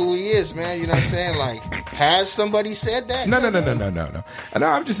depends on who he is, man. You know what I'm saying? Like, has somebody said that? No. And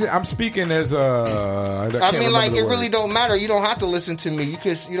I'm speaking as I mean, like, it really don't matter. You don't have to listen to me.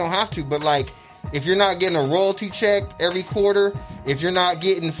 You don't have to. But like, if you're not getting a royalty check every quarter, if you're not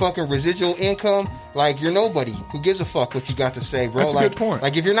getting fucking residual income, like, you're nobody. Who gives a fuck what you got to say, bro? That's a good point.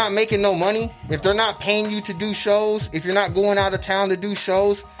 Like, if you're not making no money, if they're not paying you to do shows, if you're not going out of town to do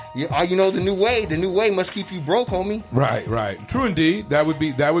shows, you know the new way must keep you broke, homie. Right. True indeed. That would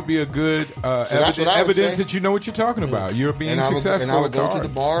be a good evidence that you know what you're talking about. You're being successful. And I would go to the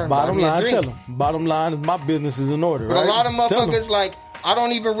bar. And bottom line, tell them. Bottom line is my business is in order. But right? a lot of motherfuckers like. I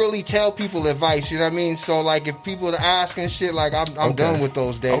don't even really tell people advice, you know what I mean? So, like, if people are asking shit, like, I'm done with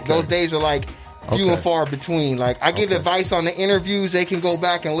those days. Okay. Those days are, like, few and far between. Like, I give advice on the interviews. They can go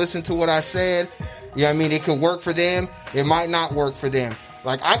back and listen to what I said. You know what I mean? It could work for them. It might not work for them.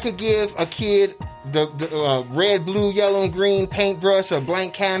 Like, I could give a kid the red, blue, yellow, and green paintbrush or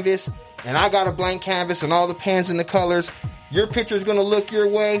blank canvas, and I got a blank canvas and all the pens and the colors. Your picture's going to look your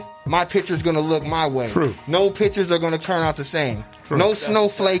way. My picture's going to look my way. True. No pictures are going to turn out the same. True. No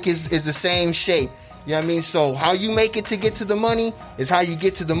snowflake is the same shape. You know what I mean? So how you make it to get to the money is how you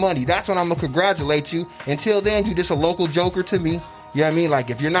get to the money. That's when I'm going to congratulate you. Until then, you just a local joker to me. You know what I mean? Like,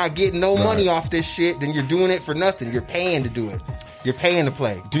 if you're not getting no money off this shit, then you're doing it for nothing. You're paying to do it. You're paying to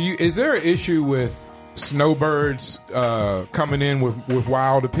play. Is there an issue with snowbirds coming in with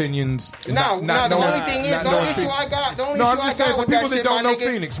wild opinions? The only issue I got with that shit, my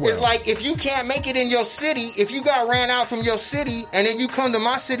nigga, is like, if you can't make it in your city, if you got ran out from your city, and then you come to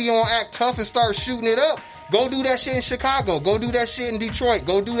my city and act tough and start shooting it up, go do that shit in Chicago. Go do that shit in Detroit.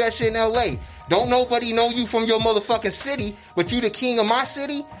 Go do that shit in L.A. Don't nobody know you from your motherfucking city, but you the king of my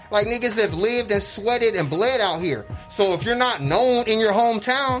city? Like, niggas have lived and sweated and bled out here. So if you're not known in your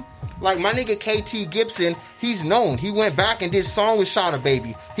hometown, like my nigga KT Gibson, he's known. He went back and did song with Shada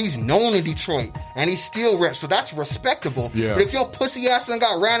Baby. He's known in Detroit, and he still reps. So that's respectable. Yeah. But if your pussy ass done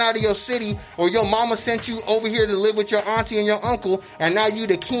got ran out of your city, or your mama sent you over here to live with your auntie and your uncle, and now you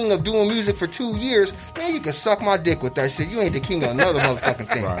the king of doing music for 2 years, man, you can suck my dick with that shit. You ain't the king of another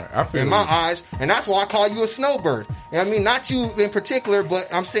motherfucking thing. Right. I feel in my eyes, and that's why I call you a snowbird. You know what I mean? Not you in particular, but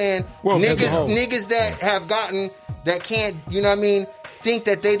I'm saying niggas that have gotten, that can't, you know what I mean, think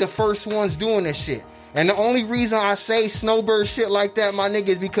that they the first ones doing this shit. And the only reason I say snowbird shit like that, my nigga,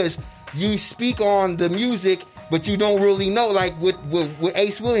 is because you speak on the music, but you don't really know. Like with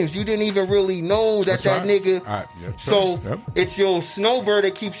Ace Williams, you didn't even really know that nigga. It's your snowbird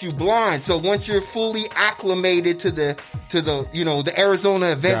that keeps you blind. So once you're fully acclimated to the you know, the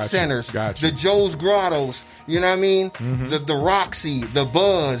Arizona event centers, the Joe's Grottos, you know what I mean, the Roxy, the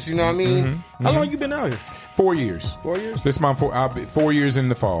Buzz, you know what I mean. How long you been out here? 4 years. 4 years? This month, I'll be 4 years in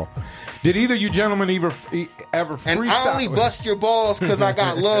the fall. Did either you gentlemen ever freestyle? And I only bust your balls because I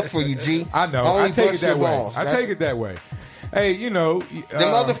got love for you, G. I know. I take it that way. Take it that way. Hey, you know,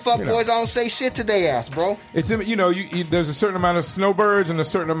 them other boys, I don't say shit to their ass, bro. It's, you know, there's a certain amount of snowbirds and a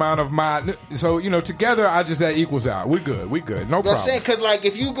certain amount of my. So, you know, together, that equals out. We're good. No problem. I'm saying, because like,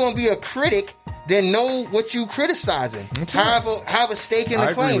 if you're gonna be a critic, then know what you criticizing. Have a stake in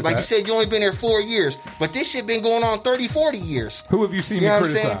the claim. Like you said, you only been here 4 years, but this shit been going on 30, 40 years. Who have you seen me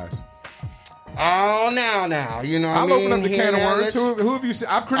criticize? Oh, now, you know what I mean? I'll open up the can of worms. Who have you seen?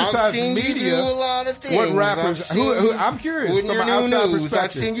 I've criticized media. I've seen you do a lot of things. What rappers? I'm curious from an outside perspective.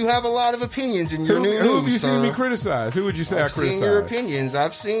 I've seen you have a lot of opinions in your new news. Who have you seen me criticize? Who would you say I criticized? I've seen your opinions.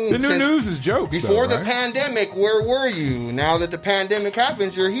 I've seen the new news is jokes. Before the pandemic, where were you? Now that the pandemic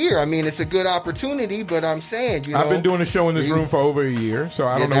happens, you're here. I mean, it's a good opportunity, but I'm saying, you know, I've been doing a show in this room for over a year, so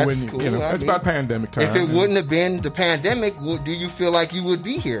I don't know when. Cool. You know, it's about pandemic time. If it wouldn't have been the pandemic, do you feel like you would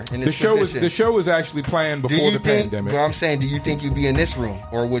be here in this position? The show was actually planned before the pandemic. But I'm saying, do you think you'd be in this room,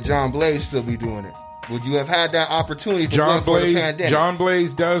 or would John Blaze still be doing it? Would you have had that opportunity for the pandemic? John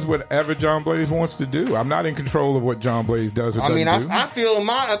Blaze does whatever John Blaze wants to do. I'm not in control of what John Blaze does or doesn't do. I feel, in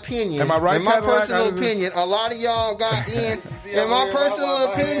my opinion, am I right, in my personal opinion, a lot of y'all got in. In my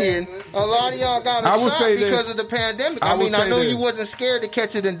personal opinion, a lot of y'all got a shot because of the pandemic. I know you wasn't scared to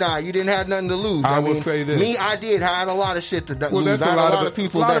catch it and die. You didn't have nothing to lose. I will say this. Me, I did. I had a lot of shit to lose. I had a lot of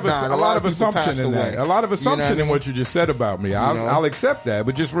people that died. A lot of assumption in that. A lot of assumption in what you just said about me. I'll accept that,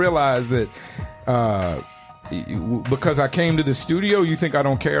 but just realize that. Because I came to the studio, you think I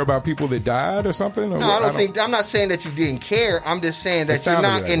don't care about people that died or something? No, I don't think. I'm not saying that you didn't care. I'm just saying that you're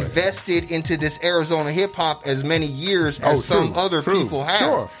not invested into this Arizona hip hop as many years as some other people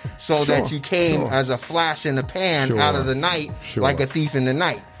have. That you came as a flash in the pan out of the night, like a thief in the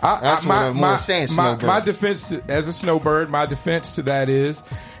night. That's what I'm more saying. My defense as a snowbird, my defense to that is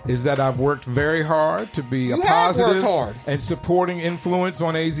that I've worked very hard to be a positive and supporting influence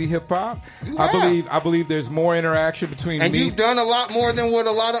on AZ hip hop. I believe there's more interaction between me. And you've done a lot more than what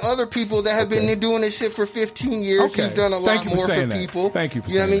a lot of other people that have been doing this shit for 15 years. You've done a lot more for people. Thank you for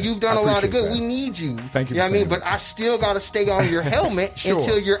saying that. You know what I mean? You've done a lot of good. We need you. Thank you. You know what I mean? But I still got to stay on your helmet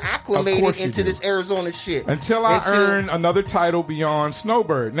until you're acclimated into this Arizona shit. Until I earn another title beyond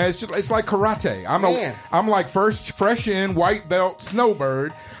Snowbird. Snowbird. Now it's like karate. I'm like fresh in white belt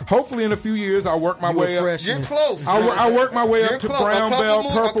Snowbird. Hopefully in a few years I'll work my way up. You're close. I'll work my way up to brown belt,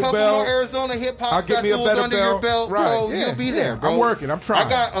 purple belt. More Arizona hip hop I'll get me a better under your belt, right. bro. Yeah. You'll be there, bro. I'm working. I'm trying. I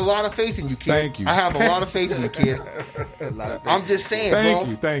got a lot of faith in you, kid. Thank you. I have a lot of faith in you, kid. I'm just saying,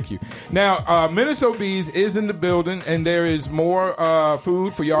 Thank you. Now, Menace OBs is in the building, and there is more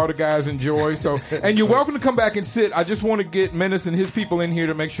food for y'all to guys enjoy. So, and you're welcome to come back and sit. I just want to get Menace and his people in here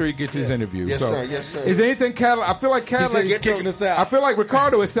to make sure he gets his interview. Yes, so, sir. Yes, sir. Is there anything Cadillac? I feel like Cadillac is kicking us out. I feel like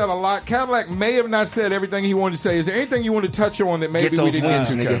Ricardo has said a lot. Cadillac may have not said everything he wanted to say. Is there anything you want to touch on that maybe we didn't get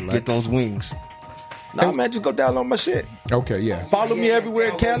to? Nigga. Get those wings. Nah, man, just go download my shit. Okay, yeah. Follow me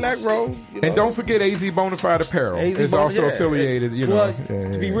everywhere at Cadillac Road. And don't forget AZ Bonafide Apparel. It's also affiliated, you know.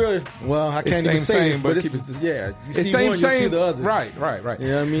 Well, to be real, I can't even say this, but it's you see one, you see the other. Right. You know what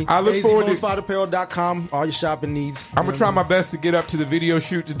I mean? I look forward to AZBonafideapparel.com, all your shopping needs. I'm going to try my best to get up to the video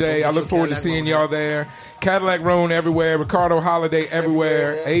shoot today. I look forward to seeing y'all there. Cadillac Roan everywhere. Ricardo Holiday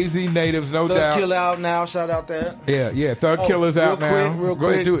everywhere. AZ Natives, no doubt. Thug Killer out now. Shout out that. Yeah. Thug Killer's out now. Real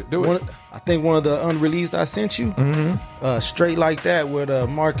quick. Go ahead, do it. I think one of the unreleased I sent you, Straight Like That with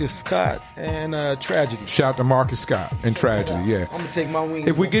Marcus Scott and Tragedy. Shout to Marcus Scott and Tragedy, yeah. I'm going to take my wings.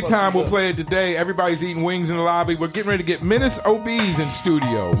 If we get time, we'll play it today. Everybody's eating wings in the lobby. We're getting ready to get Menace OBs in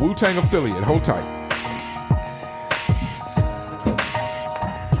studio. Wu-Tang affiliate. Hold tight.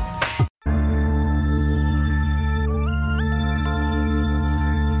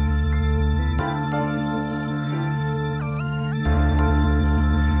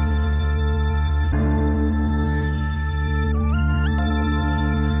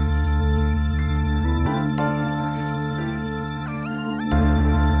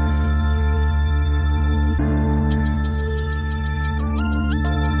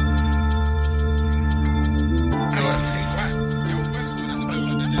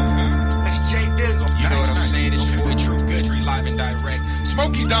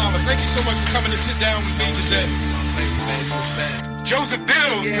 Joseph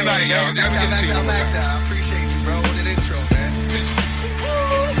Bills tonight, y'all. I appreciate you, bro. What an intro, man. You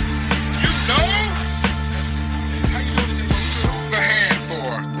know? How you doing today? A hand for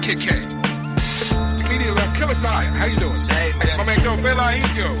Kid K. Comedian Killer Scion. How you doing, sir? Hey, man. My man, Joe Fela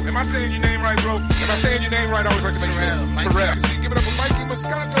Indio. Am I saying your name right, bro? Am I saying your name right? I always like to make sure. Terrell. See, give it up for Mikey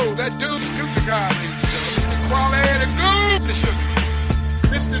Moscato. That dude, the guy, ladies and gentlemen. Quality the goose. The sugar.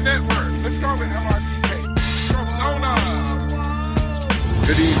 Mr. Network. Let's start with MRTK. Zona.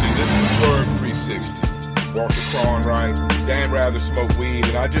 Good evening, this is Swerve 360. Walter Cronkite, Dan Rather Smoke Weed,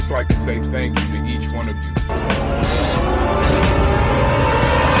 and I'd just like to say thank you to each one of you.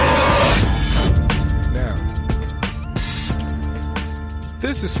 Now,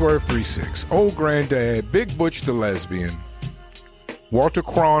 this is Swerve 36, Old Granddad, Big Butch the Lesbian, Walter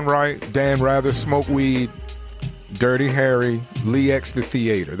Cronkite, Dan Rather Smoke Weed, Dirty Harry, Lee X the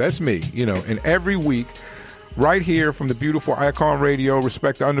Theater. That's me, and every week, right here from the beautiful Icon Radio,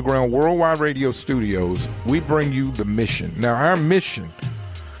 Respect the Underground Worldwide Radio Studios, we bring you The Mission. Now, our mission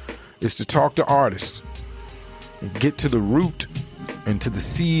is to talk to artists and get to the root and to the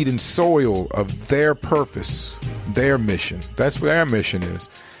seed and soil of their purpose, their mission. That's what our mission is.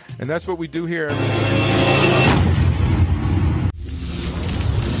 And that's what we do here.